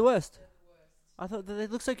 Why are they the worst? I thought that they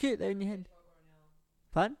look so cute. They're in your head.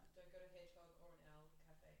 Pardon?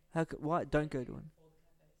 Why? Don't go to one.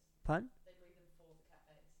 Pardon?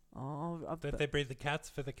 Oh, Don't they breed the cats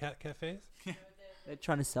for the cat cafes? They're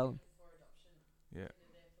trying to sell them. Yeah.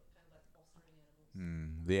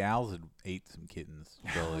 The owls would eat some kittens.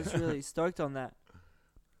 I was really stoked on that.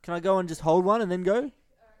 Can I go and just hold one and then go?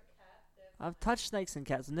 I've touched snakes and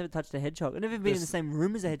cats. I've never touched a hedgehog. I've never been in the same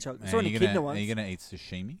room as a hedgehog. I saw an echidna once. Are you going to eat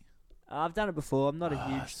sashimi? I've done it before. I'm not a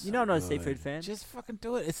huge... So you know I'm not a good. seafood fan. Just fucking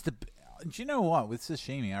do it. Do you know what? With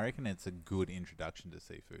sashimi, I reckon it's a good introduction to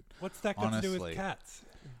seafood. What's that got to do with cats?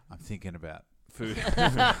 I'm thinking about food.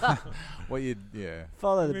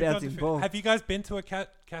 Follow the bouncing ball. Have you guys been to a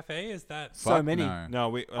cat cafe? Is that... So many.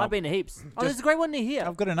 No, I've been to heaps. There's a great one near here.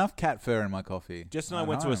 I've got enough cat fur in my coffee. Jess and I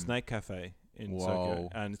went to a snake cafe in Tokyo,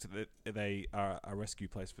 and they are a rescue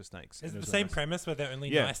place for snakes. Is it the same premise where they're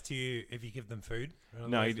only nice to you if you give them food?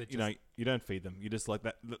 No, you don't feed them. You just like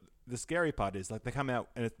that. The scary part is like they come out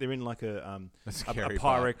and they're in like a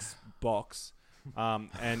Pyrex box,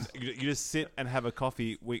 and you just sit and have a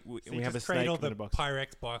coffee. We have a snake in a box.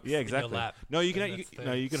 Pyrex box. Yeah, exactly. In your lap. No, you can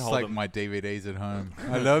It's hold like them. my DVDs at home.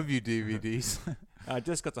 I love you DVDs. I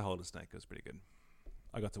just got to hold a snake. It was pretty good.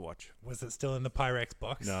 I got to watch. Was it still in the Pyrex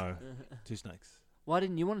box? No, 2 snakes. Why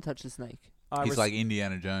didn't you want to touch the snake? He's like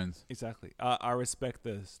Indiana Jones. Exactly. I respect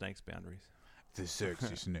the snake's boundaries. The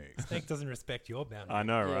sexy snake. Snake doesn't respect your boundaries. I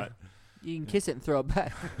know, right? You can kiss it and throw it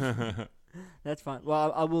back. That's fine.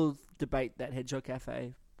 Well, I will debate that hedgehog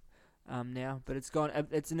cafe now, but it's gone.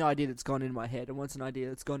 It's an idea that's gone in my head, and once an idea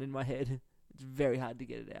that's gone in my head, it's very hard to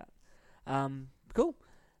get it out. Cool.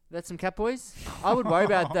 That's some cat boys. I would worry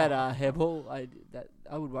about that hairball.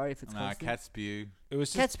 I would worry if it's constant. Cat spew. It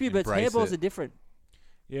was cat spew, but hairballs are different.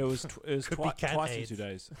 Yeah, it was twice in 2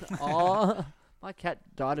 days. Oh, my cat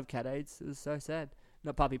died of cat AIDS. It was so sad.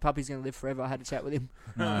 Not Puppy. Puppy's going to live forever. I had a chat with him.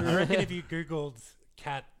 I reckon if you Googled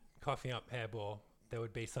cat coughing up hairball, there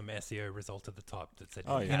would be some SEO result at the top that said,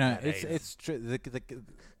 it's true.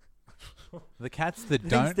 The cats that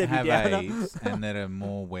don't have AIDS and that are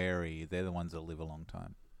more wary, they're the ones that live a long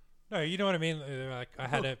time. No, you know what I mean? Like I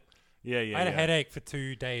had a headache for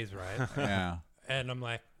 2 days, right? Yeah. And I'm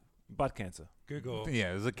like, butt cancer. Google.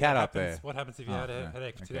 Yeah, there's a cat up there. What happens if you had a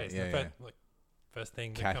headache for 2 days? Yeah, like, first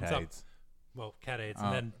thing Cat that comes AIDS. up. Well, cat AIDS,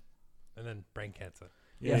 Oh. and then brain cancer.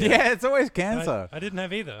 Yeah, it's always cancer. I didn't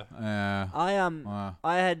have either. Yeah.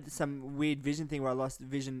 I had some weird vision thing where I lost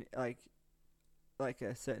vision, like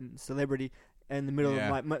a certain celebrity in the middle of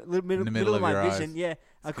my middle of my your vision. eyes. Yeah,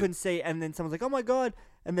 I couldn't see, and then someone's like, "Oh my god!"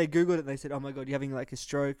 And they googled it, and they said, "Oh my god, you're having like a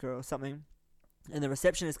stroke or something." And the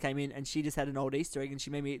receptionist came in, and she just had an old Easter egg, and she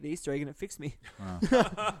made me eat the Easter egg, and it fixed me.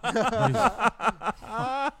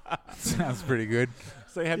 Sounds pretty good.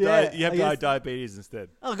 So you have, Yeah, I guess- diabetes instead.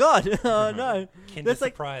 Oh god, oh no! Kinder That's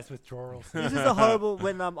like surprise withdrawals. This is a horrible.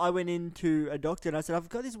 When I went into a doctor and I said, I've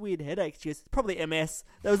got this weird headache. She goes, probably MS.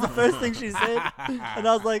 That was the first thing she said. And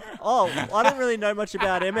I was like, oh, I don't really know much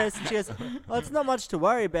about MS. And she goes, well, it's not much to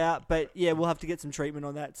worry about, but yeah, we'll have to get some treatment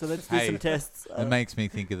on that. So let's do some tests. It makes me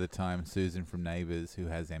think of the time Susan from Neighbours, who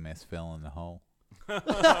has MS, fell in the hole. Was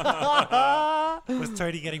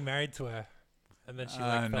Toadie getting married to her, and then she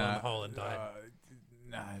fell in the hole and died?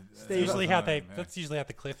 No, that's usually how the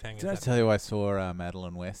cliffhangers. Did I happen. tell you I saw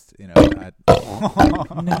Madeline West? You know, I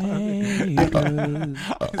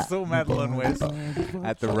saw Madeline West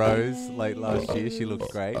at the Rose late last year. She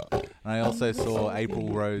looked great. And I also saw April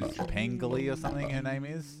Rose Pangoli or something her name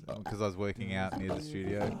is, because I was working out near the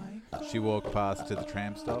studio. She walked past to the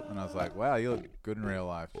tram stop, and I was like, "Wow, you look good in real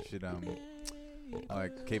life. You should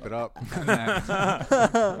keep it up." And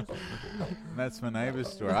that's my Neighbours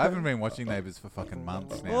story. I haven't been watching Neighbours for fucking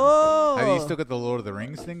months now. Whoa. Have you still got the Lord of the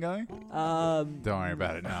Rings thing going? Don't worry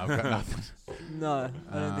about it. No, I've got nothing. No,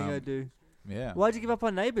 I don't think I do. Yeah. Why'd you give up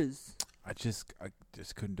on Neighbours? I just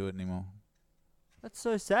couldn't do it anymore. That's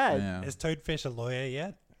so sad. Yeah. Is Toadfish a lawyer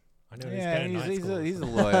yet? I know Yeah, he's a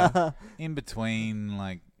lawyer. In between,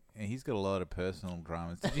 he's got a lot of personal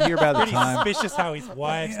dramas. Did you hear about the Pretty time? suspicious how his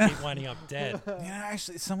wives keep winding up dead.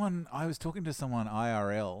 Actually, I was talking to someone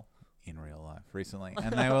IRL in real life recently,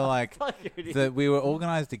 and they were like, that we were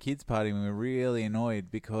organised a kids party, and we were really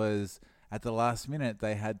annoyed because at the last minute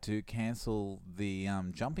they had to cancel the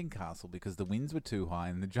jumping castle because the winds were too high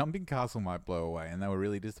and the jumping castle might blow away, and they were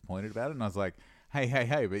really disappointed about it. And I was like,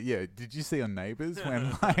 hey, but yeah, did you see on Neighbours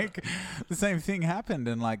when the same thing happened,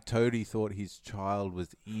 and Toadie thought his child was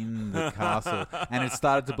in the castle and it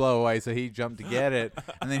started to blow away, so he jumped to get it,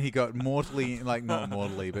 and then he got mortally, not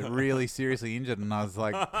mortally, but really seriously injured. And I was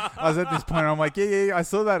at this point, I'm like, yeah, I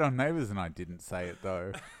saw that on Neighbours, and I didn't say it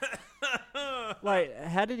though. Wait,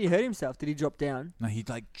 how did he hurt himself? Did he drop down? No, he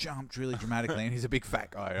jumped really dramatically, and he's a big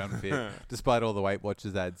fat guy, unfit, despite all the Weight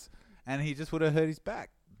Watchers ads, and he just would have hurt his back.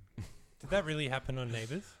 Did that really happen on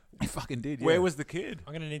Neighbours? It fucking did. Yeah. Where was the kid?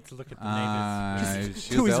 I'm gonna need to look at the Neighbours.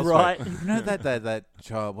 To his right. You know that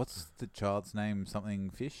child. What's the child's name?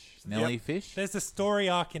 Something Fish. Nellie Fish. There's a story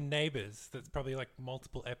arc in Neighbours that's probably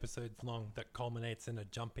multiple episodes long that culminates in a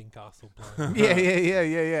jumping castle blowing.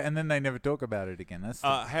 Yeah. And then they never talk about it again. That's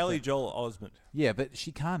Haley Joel Osment. Yeah, but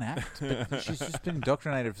she can't act. But she's just been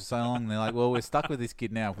indoctrinated for so long. They're like, well, we're stuck with this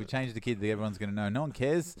kid now. If we change the kid, everyone's going to know. No one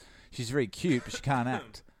cares. She's very cute, but she can't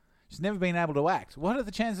act. She's never been able to act. What are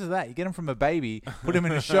the chances of that? You get them from a baby, put them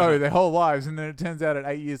in a show their whole lives, and then it turns out at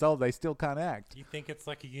 8 years old they still can't act. You think it's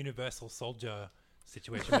like a Universal Soldier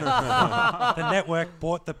situation? The network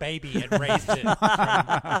bought the baby and raised it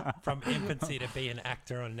from infancy to be an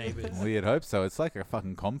actor on Neighbours. Well, you'd hope so. It's like a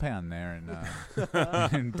fucking compound there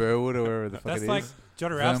in Burwood or wherever the fuck That's it like is.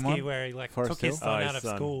 Jodorowsky, where he Forest took his Hill? son out of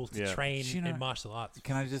school to train in martial arts.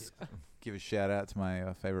 Can I just give a shout out to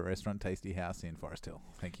my favourite restaurant, Tasty House in Forest Hill?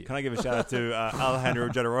 Thank you. Can I give a shout out to Alejandro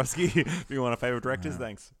Jodorowsky, being one of our favourite directors?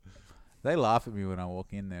 Thanks. They laugh at me when I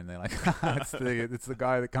walk in there, and they're like, it's the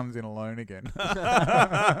guy that comes in alone again.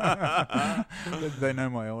 They know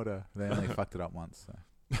my order. They only fucked it up once.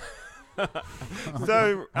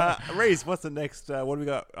 So, Reese, what's the next? What do we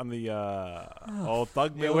got on the old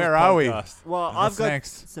Thug Mills where are we? podcast? Well, What's I've got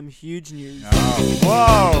next? some huge news. Oh,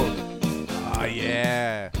 whoa! Oh,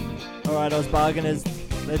 yeah. All right, Oz Bargainers,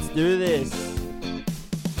 let's do this.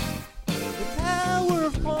 The power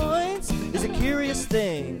of points is a curious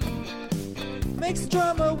thing. Makes the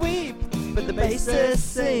drummer weep, but the bassist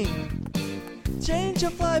sing. Change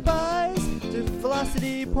your flybys to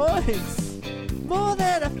velocity points. More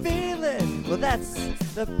than a feeling, well that's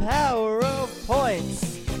the power of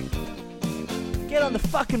points. Get on the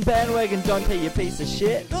fucking bandwagon, Dante, you piece of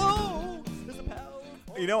shit. Oh, there's the power of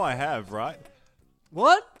points. You know I have, right?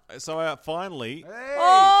 What? So I finally...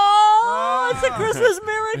 Oh, it's a Christmas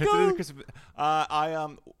miracle. It is a Christmas.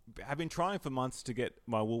 I have been trying for months to get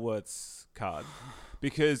my Woolworths card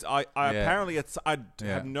because I apparently I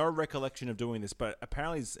have no recollection of doing this, but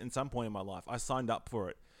apparently in some point in my life I signed up for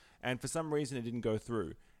it, and for some reason it didn't go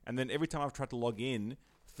through. And then every time I've tried to log in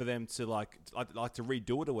for them to like to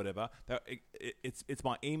redo it or whatever. It's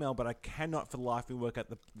my email, but I cannot for the life of me work out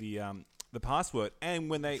the password. And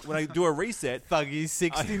when I do a reset,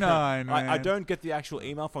 Thuggy69, I don't get the actual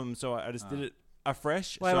email from them, so I just did it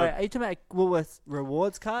afresh. Wait, are you talking about Woolworths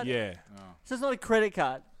rewards card? Yeah. So it's not a credit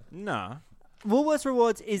card. Nah. Woolworths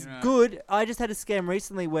rewards is good. I just had a scam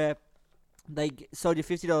recently where they sold you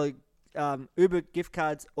 $50 Uber gift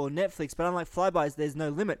cards or Netflix, but unlike Flybuys, there's no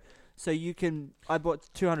limit. So I bought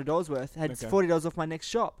 $200 worth, had $40 off my next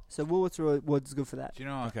shop. So Woolworths rewards is good for that. Do you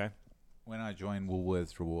know? Okay. When I joined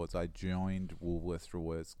Woolworths Rewards, I joined Woolworths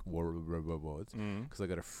Rewards because I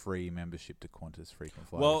got a free membership to Qantas Frequent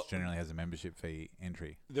Flyer, which generally has a membership fee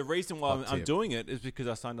entry. The reason why I'm doing it is because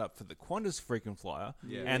I signed up for the Qantas Frequent Flyer,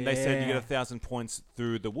 and they said you get 1,000 points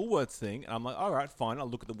through the Woolworths thing. And I'm like, all right, fine. I'll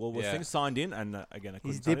look at the Woolworths thing. Signed in, and again, I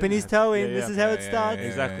couldn't. He's dipping his toe in. This is how it starts.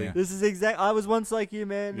 Exactly. This is exact. I was once like you,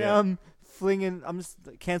 man. Now I'm just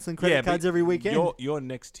cancelling credit cards every weekend. You're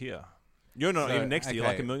next tier. You're not even next year,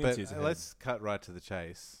 like a million years ahead. Let's cut right to the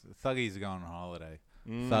chase. Thuggies are going on holiday.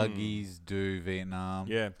 Thuggies do Vietnam.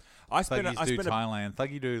 Yeah. Thuggies do Thailand.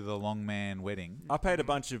 Thuggy do the Long Man wedding. I paid a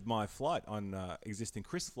bunch of my flight on existing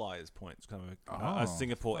Chris Flyers points. Kind of a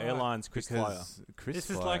Singapore Airlines Chris Flyer. This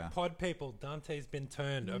is like pod people. Dante's been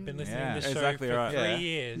turned. I've been listening to the show for 3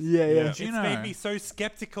 years. Yeah. It's made me so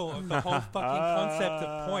skeptical of the whole fucking concept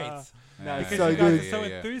of points. No, because so you guys good. are so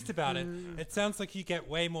enthused about it. It sounds like you get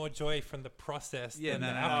way more joy from the process than the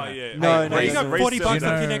outcome. No, you got $40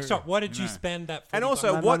 off your next shop. What did you spend that? And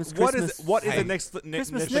also, what is the next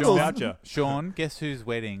voucher? Sean, guess whose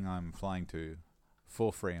wedding I'm flying to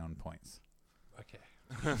for free on points? Okay.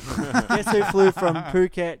 Guess who flew from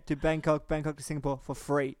Phuket to Bangkok to Singapore for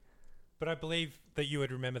free? But I believe that you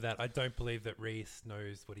would remember that. I don't believe that Reese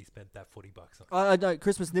knows what he spent that $40 on. I know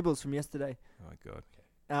Christmas nibbles from yesterday. Oh my god.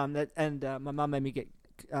 My mum made me get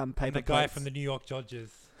paper. And the guy from the New York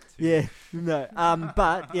Dodgers. Yeah, no.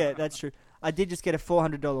 But yeah, that's true. I did just get a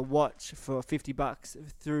 $400 watch for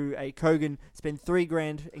 $50 through a Kogan. Spend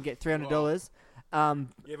 $3,000 and get $300. Yeah,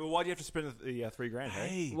 but why do you have to spend the $3,000?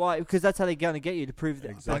 Hey, why? Because that's how they're going to get you to prove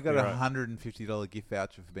that. Exactly. I got a $150 gift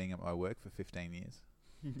voucher for being at my work for 15 years.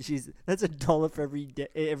 Jeez, that's $1 for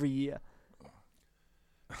every year.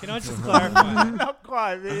 Can I just clarify? Not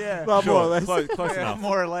quite, but yeah. Well, more or less. Close enough.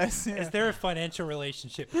 More or less. Yeah. Is there a financial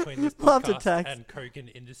relationship between this After podcast tax. and Kogan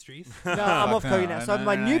Industries? No, I'm off Kogan now. So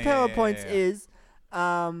my new PowerPoints is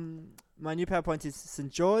St.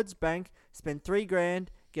 George Bank. Spend $3,000,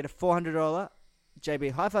 get a $400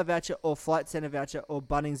 JB Hi-Fi voucher or Flight Centre voucher or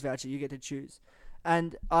Bunnings voucher. You get to choose.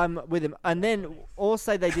 And I'm with him. And then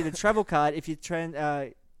also they did a travel card. If you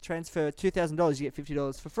transfer $2,000, you get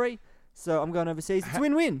 $50 for free. So I'm going overseas. It's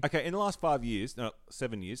win-win. Okay, in the last 7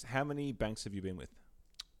 years, how many banks have you been with?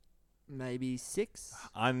 Maybe 6.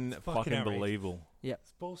 Fucking believable. Yeah.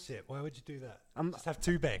 It's bullshit. Why would you do that? Just have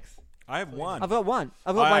 2 banks. I have one. I've got one.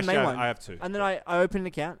 I've got one main one. I have 2. And then I open an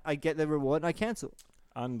account, I get the reward, and I cancel.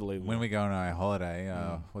 Unbelievable. When we go on a holiday,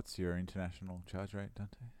 what's your international charge rate,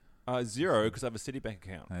 Dante? 0, because I have a Citibank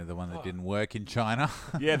account. No, the one that didn't work in China.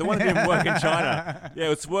 Yeah, the one that didn't work in China.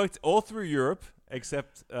 Yeah, it's worked all through Europe,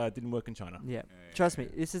 except didn't work in China. Yeah. Trust me,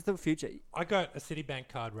 this is the future. I got a Citibank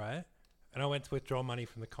card, right? And I went to withdraw money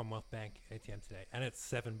from the Commonwealth Bank ATM today, and it's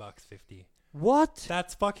 $7.50. What?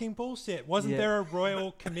 That's fucking bullshit. Wasn't there a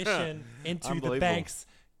royal commission into the banks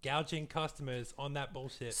gouging customers on that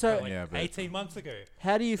bullshit So, 18 months ago?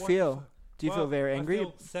 How do you feel? Do you feel very angry? I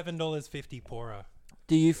feel $7.50 poorer.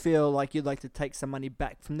 Do you feel like you'd like to take some money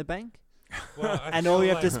back from the bank? Well, and all you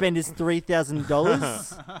have to spend is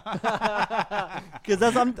 $3,000?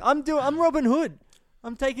 Because I'm Robin Hood.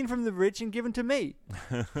 I'm taking from the rich and giving to me.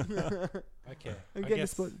 Okay.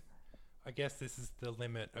 I guess this is the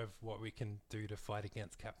limit of what we can do to fight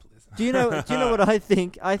against capitalism. Do you know what I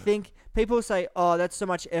think? I think people say, "Oh, that's so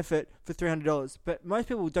much effort for $300," but most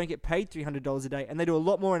people don't get paid $300 a day, and they do a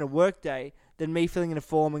lot more in a work day than me filling in a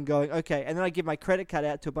form and going, "Okay," and then I give my credit card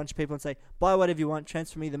out to a bunch of people and say, "Buy whatever you want,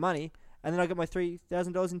 transfer me the money," and then I get my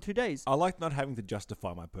 $3,000 in 2 days. I like not having to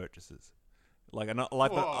justify my purchases.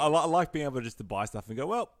 I like being able just to buy stuff and go,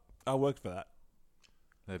 "Well, I worked for that."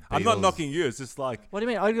 I'm not knocking you. It's just like, what do you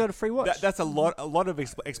mean? I got a free watch. That's a lot of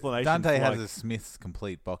explanation. Dante has a Smith's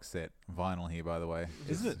complete box set vinyl here, by the way.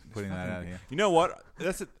 Isn't it? Putting that out here. You know what?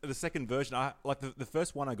 That's the second version. The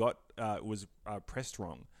first one I got was pressed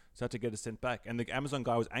wrong, so I had to get it sent back. And the Amazon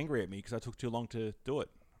guy was angry at me because I took too long to do it.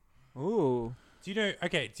 Ooh. Do you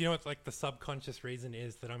know what like the subconscious reason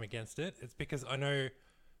is that I'm against it? It's because I know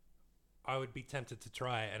I would be tempted to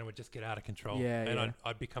try and it would just get out of control. Yeah, and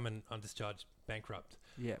I'd become an undischarged bankrupt.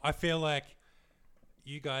 Yeah. I feel like,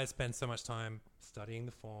 you guys spend so much time studying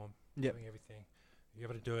the form, Yep. doing everything. You're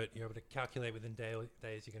able to do it. You're able to calculate within days.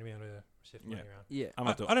 You're going to be able to shift money around. Yeah.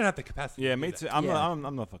 I don't have the capacity. Yeah, to do me that. too. I'm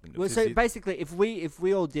not fucking doing Well, it. so basically, if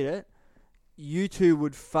we all did it, you two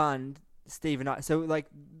would fund Steve and I. So like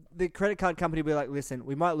the credit card company would be like, listen,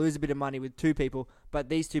 we might lose a bit of money with 2 people, but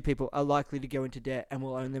these 2 people are likely to go into debt, and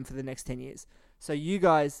we'll own them for the next 10 years. So you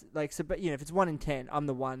guys but if it's 1 in 10, I'm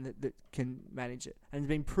the one that can manage it, and it's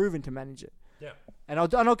been proven to manage it. Yeah. And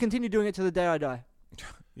I'll continue doing it till the day I die.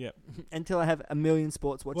 Yep. Until I have 1 million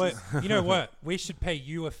sports watches. Well, you know what? We should pay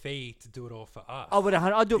you a fee to do it all for us. Oh, but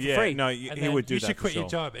I'll do it for free. No, And he then would do you that should for quit sure. your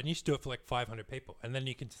job, and you should do it for like 500 people, and then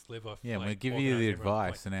you can just live off. Yeah, like, we'll give you the organising everyone.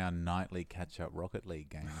 advice in our nightly catch-up Rocket League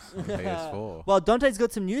games on PS4. Well, Dante's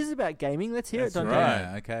got some news about gaming. Let's hear That's it, Dante.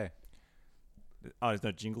 Right, okay. Oh, there's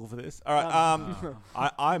no jingle for this. All right.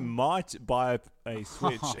 I might buy a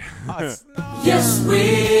Switch. Yes,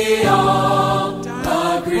 we all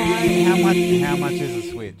agree. How much is a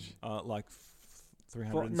Switch? Like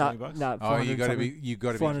 $370. No, Oh, you got to be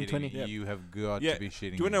 420. kidding me. You have got to be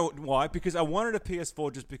shitting. Do you me. know why? Because I wanted a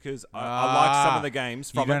PS4 just because I like some of the games.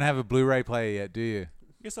 From You don't have a Blu-ray player yet, do you?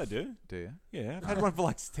 Yes, I do. Do you? Yeah, I've had one for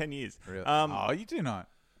like 10 years. Really? Oh, you do not.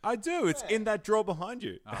 I do. It's in that drawer behind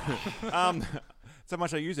you. So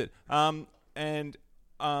much I use it. And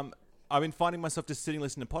I've been finding myself just sitting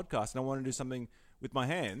listening to podcasts, and I want to do something with my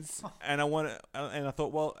hands, and I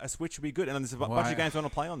thought, well, a Switch would be good, and there's a bunch of games I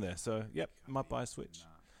want to play on there. So, yep, I might buy a Switch.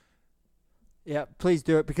 Yeah, please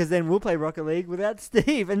do it, because then we'll play Rocket League without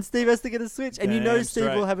Steve, and Steve has to get a Switch, and you know Damn Steve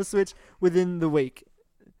straight. will have a Switch within the week.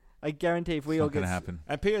 I guarantee if we all Not get gonna happen.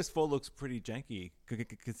 And PS4 looks pretty janky,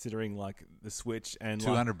 considering like the Switch and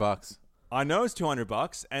 $200. I know it's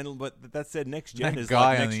 $200, but that said, next gen That is guy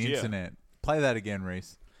like on next the year. internet. Play that again,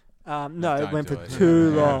 Reese. No, Don't it went do for it.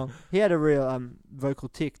 too long. He had a real vocal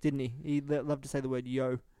tick, didn't he? He loved to say the word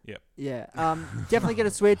yo. Yep. Yeah. Definitely get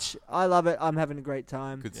a Switch. I love it. I'm having a great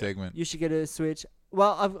time. Good segment. You should get a Switch.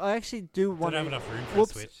 Well, I actually do want Don't have enough room for a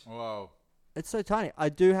Switch. Whoa. It's so tiny. I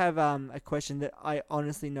do have a question that I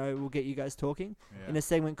honestly know will get you guys talking in a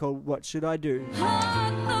segment called "What Should I Do?"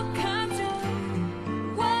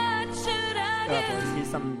 Here's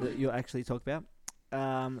something that you'll actually talk about.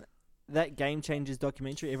 That Game Changers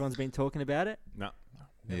documentary. Everyone's been talking about it. No.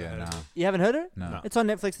 Yeah, no. You haven't heard of it? No. It's on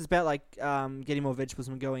Netflix. It's about like getting more vegetables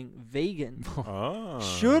and going vegan. Oh.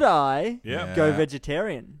 Should I go Yeah.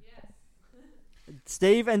 vegetarian?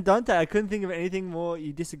 Steve and Dante, I couldn't think of anything more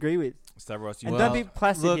you disagree with. Stavros, And don't be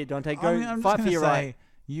plastic here, Dante. Go I'm just fight for gonna your say, right.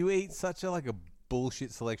 You eat such a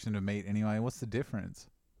bullshit selection of meat anyway. What's the difference?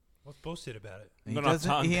 What's bullshit about it? He Not enough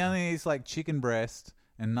doesn't. tongue. He only eats like chicken breast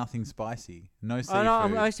and nothing spicy. No seafood. Oh no,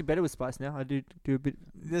 I'm actually better with spice now. I do a bit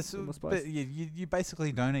This, more spice. but you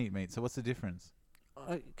basically don't eat meat. So what's the difference?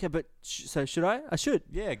 Okay, but so should I? I should.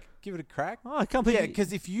 Yeah, give it a crack. Oh, I can't believe. Yeah,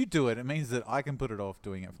 because if you do it, it means that I can put it off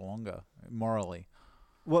doing it for longer, morally.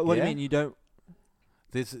 What do you Yeah? mean you don't?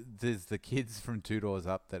 There's the kids from Two Doors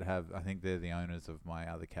Up that have, I think they're the owners of my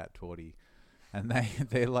other cat, Torty. And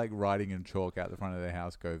they're like writing in chalk out the front of their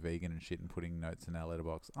house, go vegan and shit, and putting notes in our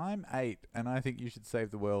letterbox. I'm 8, and I think you should save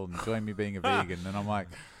the world and join me being a vegan. And I'm like,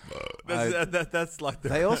 that's like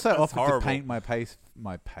they also that's offered horrible. to paint my face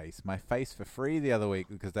for free the other week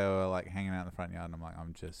because they were like hanging out in the front yard. And I'm like,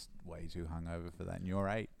 I'm just way too hungover for that. And you're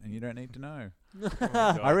 8, and you don't need to know.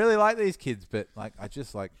 I really like these kids, but like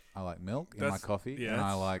I like milk in my coffee, and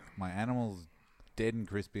I like my animals dead and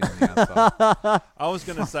crispy on the outside. I was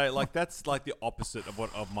gonna say that's like the opposite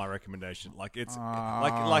of my recommendation. Like it's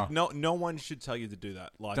like no one should tell you to do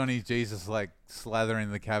that. Like Donny Jesus like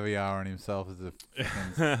slathering the caviar on himself as a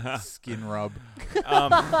fucking skin rub.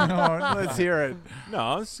 No, let's hear it. No,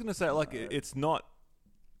 I was just gonna say it's not.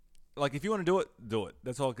 Like if you want to do it.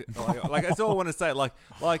 That's all. Like that's all I want to say.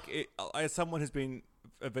 As someone who's been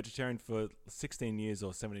a vegetarian for 16 years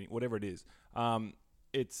or 17, whatever it is,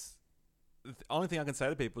 it's the only thing I can say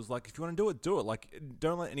to people is like, if you want to do it, do it. Like,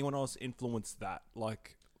 don't let anyone else influence that.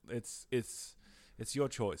 Like, it's your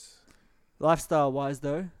choice. Lifestyle wise,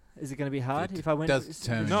 though, is it going to be hard if I went? Does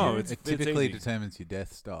determine No, it typically determines your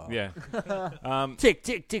death style. Yeah.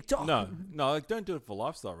 Tick tock. No, like don't do it for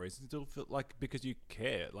lifestyle reasons. Do it for because you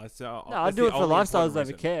care. Like, so No, I do it for lifestyles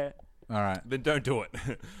over care. All right. Then don't do it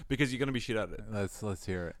because you're going to be shit at it. Let's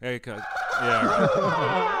hear it. Okay. Yeah.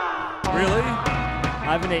 Right. Really?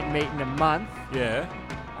 I haven't eaten meat in a month. Yeah.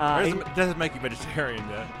 Doesn't make you vegetarian,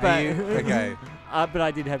 yeah. But, okay. But I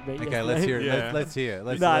did have meat. Okay, yesterday. let's hear it. Yeah. Let's hear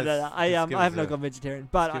it. No. I have not gone vegetarian.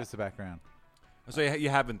 But give us the background. So you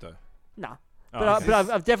haven't though. No. Oh, But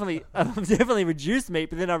okay. I've definitely reduced meat.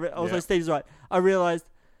 But then also Yeah. Steve's right. I realized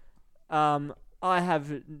I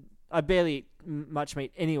barely eat much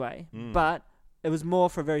meat anyway, Mm. but it was more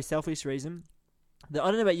for a very selfish reason. I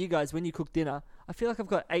don't know about you guys. When you cook dinner, I feel like I've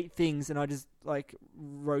got 8 things and I just like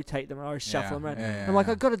rotate them or I shuffle them around. I'm like,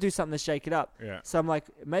 I've got to do something to shake it up. Yeah. So I'm like,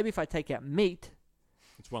 maybe if I take out meat,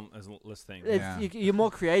 it's one as less thing. you're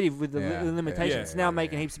more creative with the limitations. Now I'm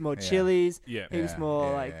making heaps more chilies, heaps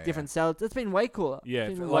more different salads. It's been way cooler. Yeah,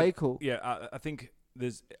 it's been like, way cool. Yeah, I think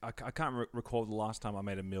there's. I can't recall the last time I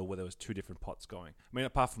made a meal where there was 2 different pots going. I mean,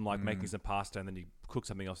 apart from like making some pasta and then you cook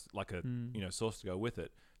something else like a sauce to go with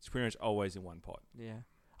it. It's pretty much always in one pot. Yeah,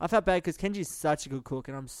 I felt bad because Kenji's such a good cook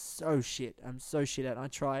and I'm so shit at it. I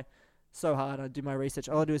try so hard. I do my research.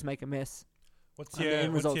 All I do is make a mess. What's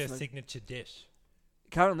your signature dish?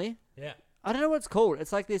 Currently? Yeah. I don't know what it's called.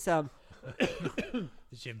 It's like this. Did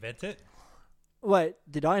you invent it? Wait,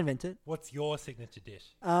 did I invent it? What's your signature dish?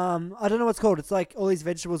 I don't know what it's called. It's like all these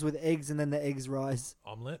vegetables with eggs and then the eggs rise.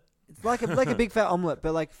 Omelette? It's like a big fat omelette,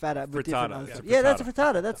 but like fatter with different other stuff. Frittata. Yeah, that's a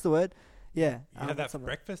frittata. That's the word. Yeah. You have that for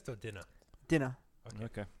breakfast or dinner? Dinner.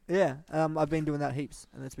 Okay. Yeah. I've been doing that heaps,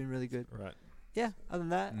 and it's been really good. Right. Yeah. Other than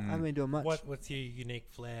that, I haven't been doing much. What's your unique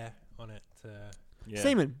flair on it?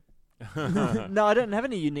 Semen. No, I don't have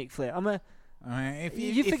any unique flair. I'm a. If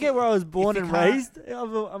you forget where I was born and raised.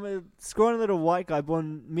 I'm a scrawny little white guy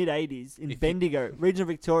born mid-80s in Bendigo, region of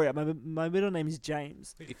Victoria. My middle name is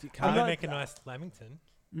James. If you can't make a nice lamington.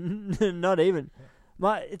 Not even.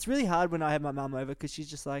 It's really hard when I have my mum over because she's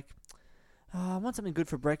just like, I want something good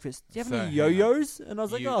for breakfast. Do you have any yo-yos? And I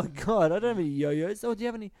was like, oh God, I don't have any yo-yos. Oh, do you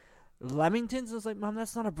have any lamingtons? I was like, Mum,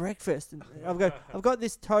 that's not a breakfast. And I've got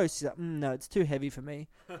this toast. She's like, no, it's too heavy for me.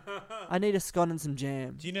 I need a scone and some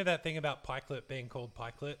jam. Do you know that thing about pikelet being called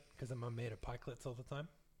pikelet? Because Mum made of pikelets all the time.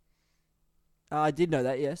 I did know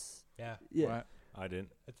that, yes. Yeah. What? I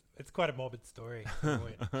didn't. It's quite a morbid story. I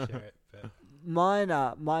won't share it. But.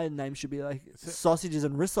 My name should be like sausages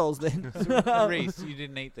and rissoles then. Reese, you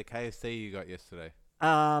didn't eat the KFC you got yesterday.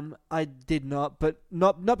 I did not, but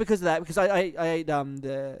not because of that. Because I ate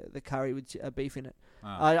the curry with beef in it. Oh.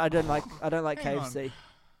 I don't like KFC.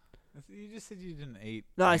 On. You just said you didn't eat.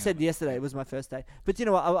 No, I said yesterday. It was my first day. But you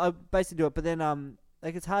know what? I basically do it. But then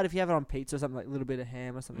like it's hard if you have it on pizza or something, like a little bit of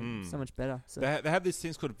ham or something. So much better. So. They have these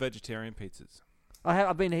things called vegetarian pizzas.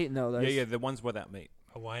 I've been eating all those. Yeah, the ones without meat.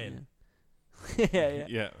 Hawaiian.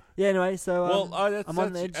 Yeah. Anyway, so I'm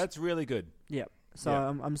on the edge. That's really good. Yeah. So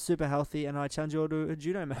I'm super healthy, and I challenge you all to a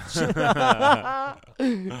judo match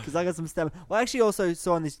because I got some stamina. Well, I actually also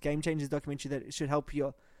saw on this Game Changers documentary that it should help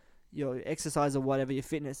your exercise or whatever, your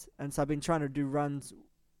fitness. And so I've been trying to do runs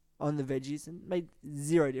on the veggies and made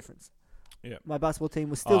zero difference. Yeah. My basketball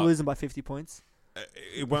team was still losing by 50 points.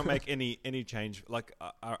 It won't make any change. Like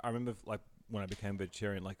I remember, like when I became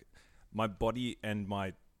vegetarian, like my body and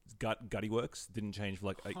my gutty works didn't change for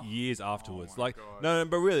like years afterwards. Like no,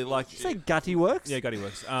 but really, like did you say gutty works? Yeah, gutty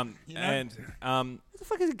works. What the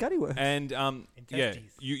fuck is a gutty works? And yeah,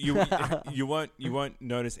 you won't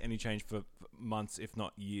notice any change for months, if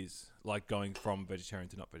not years. Like going from vegetarian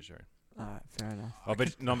to not vegetarian. Alright, fair enough. Or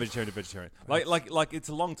non-vegetarian to vegetarian. Like it's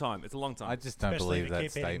a long time. It's a long time. I just don't believe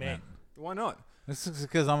that statement. Why not? This is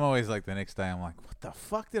because I'm always like the next day I'm like, what the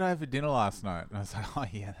fuck did I have for dinner last night? And I was like, oh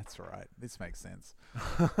yeah, that's right. This makes sense.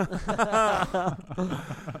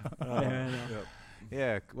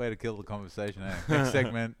 Yeah, way to kill the conversation. Next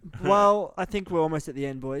segment. Well, I think we're almost at the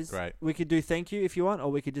end, boys. Great. We could do thank you if you want, or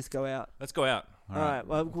we could just go out. Let's go out. All right.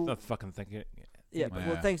 Well, not fucking thank you. Yeah.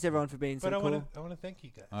 Well, thanks everyone for being so cool. I want to thank you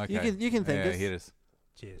guys. Okay. You can thank us. Hit us.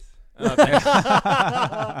 Cheers.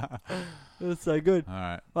 That's so good. All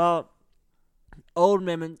right. Well, old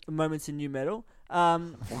moments in new metal.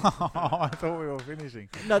 I thought we were finishing.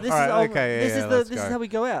 No, this all is right, old, okay. This is how we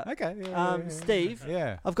go out. Okay. Steve.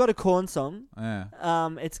 Yeah. I've got a Korn song. Yeah.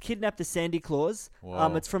 It's Kidnapped a Sandy Claus.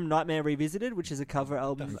 Whoa. It's from Nightmare Revisited, which is a cover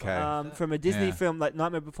album. Okay. From a Disney film like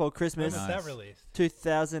Nightmare Before Christmas. When was that released?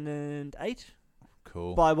 2008.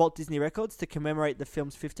 Cool. By Walt Disney Records to commemorate the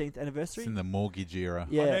film's 15th anniversary. It's in the mortgage era.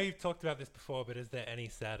 Yeah. I know you've talked about this before, but is there any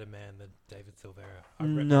sadder man than David Silvera? I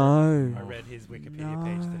read his Wikipedia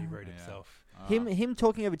page that he wrote himself. Him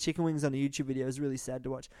talking over chicken wings on a YouTube video is really sad to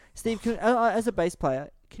watch. Steve, as a bass player,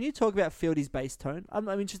 can you talk about Fieldy's bass tone? I'm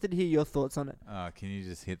interested to hear your thoughts on it. Can you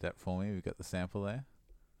just hit that for me? We've got the sample there.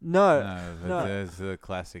 No. The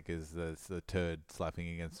classic is the turd slapping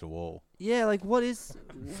against a wall. Yeah, like what is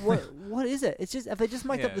it? It's just, have they just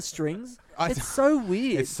mic'd up the strings? It's so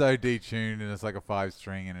weird. It's so detuned and it's like a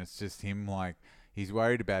 5-string and it's just him like he's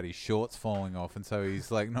worried about his shorts falling off, and so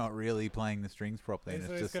he's like not really playing the strings properly. And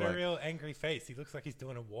He's it's just got like, a real angry face. He looks like he's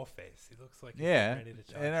doing a war face. He looks like he's yeah, ready to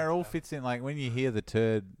charge. and it all fits in. Like when you hear the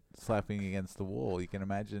turd slapping against the wall, you can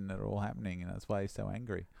imagine it all happening, and that's why he's so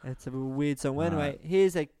angry. It's a weird song. Well, anyway, Right.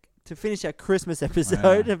 here's to finish our Christmas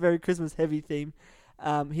episode, Yeah. a very Christmas heavy theme.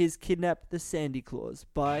 Here's "Kidnap the Sandy Claus"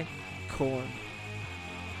 by Korn.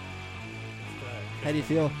 How do you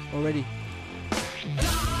feel already?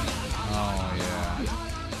 Oh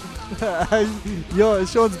Yo,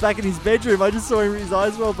 Sean's back in his bedroom. I just saw his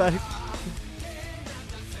eyes roll back.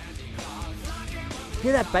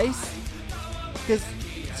 Hear that bass? Because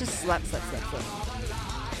it's just slap, slap, slap, slap.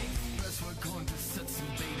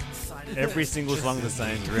 Every single song the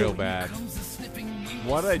same. Real bad.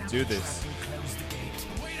 Why do they do this?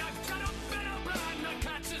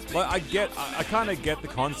 Like, I kind of get the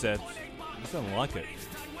concept. I just don't like it.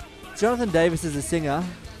 Jonathan Davis is a singer.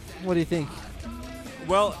 What do you think?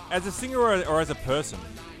 Well, as a singer or as a person?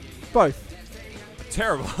 Both.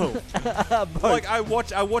 Terrible. Like I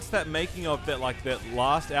watched that making of that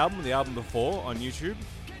last album, the album before on YouTube.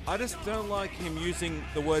 I just don't like him using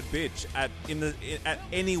the word bitch at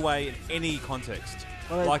any way in any context.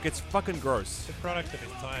 Well, like it's fucking gross. It's a product of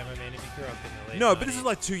its time. I mean, if you grew up in the late No, 90s, but this is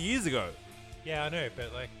like 2 years ago. Yeah, I know,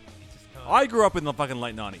 but like, you just can't. I grew up in the fucking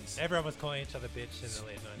late 90s. Everyone was calling each other bitch in the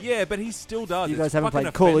late 90s. Yeah, but he still does. You It's guys haven't fucking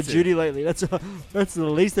played Call of offensive. Duty lately. That's the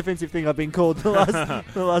least offensive thing I've been called the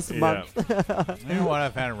last month. You know what I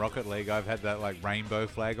found in Rocket League? I've had that like rainbow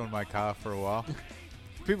flag on my car for a while.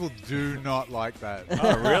 People do not like that.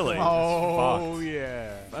 Oh, really? Oh, That's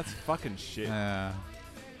yeah. That's fucking shit. Yeah.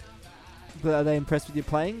 But are they impressed with you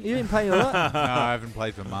playing? You've been playing a lot. No, I haven't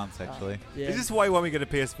played for months actually. Yeah. Is this why you want me to get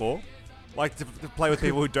a PS4? Like to play with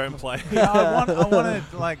people who don't play? I want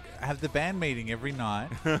to like have the band meeting every night.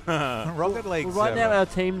 Rocket League. Well, right now our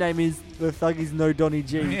team name is the Thuggies No Donny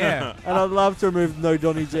G. Yeah. And I'd love to remove No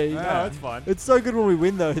Donny G. No, that's fine. It's so good when we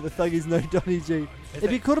win though, the Thuggies No Donny G.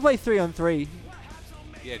 It'd be cool to play 3-on-3.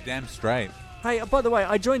 Yeah, damn straight. Hey, by the way,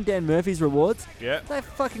 I joined Dan Murphy's Rewards. Yeah. That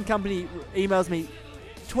fucking company emails me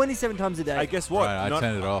 27 times a day. Hey, guess what? Right, I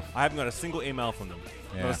turned it off. I haven't got a single email from them.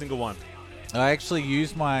 Yeah. Not a single one. I actually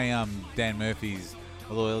used my Dan Murphy's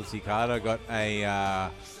loyalty card. I got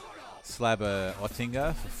a slab of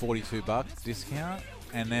Ottinger for $42 discount,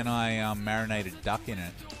 and then I marinated duck in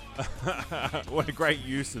it. What a great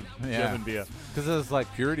use of German beer. Because it was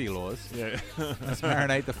like purity laws. Yeah. Let's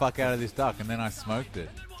marinate the fuck out of this duck, and then I smoked it.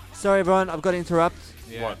 Sorry, everyone, I've got to interrupt.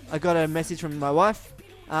 Yeah. What? I got a message from my wife.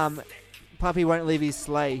 Puppy won't leave his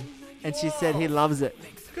sleigh, and she said he loves it.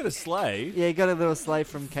 Got a sleigh? Yeah, he got a little sleigh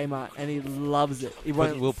from Kmart, and he loves it. He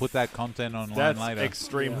won't. We'll put that content online That's later.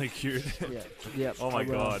 extremely cute. Yeah. Oh my I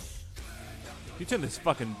will. god. You turn this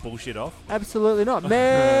fucking bullshit off. Absolutely not.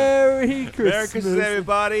 Merry Christmas. Merry Christmas,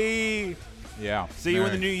 everybody. Yeah. See you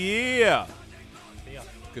in the new year.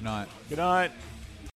 Good night. Good night.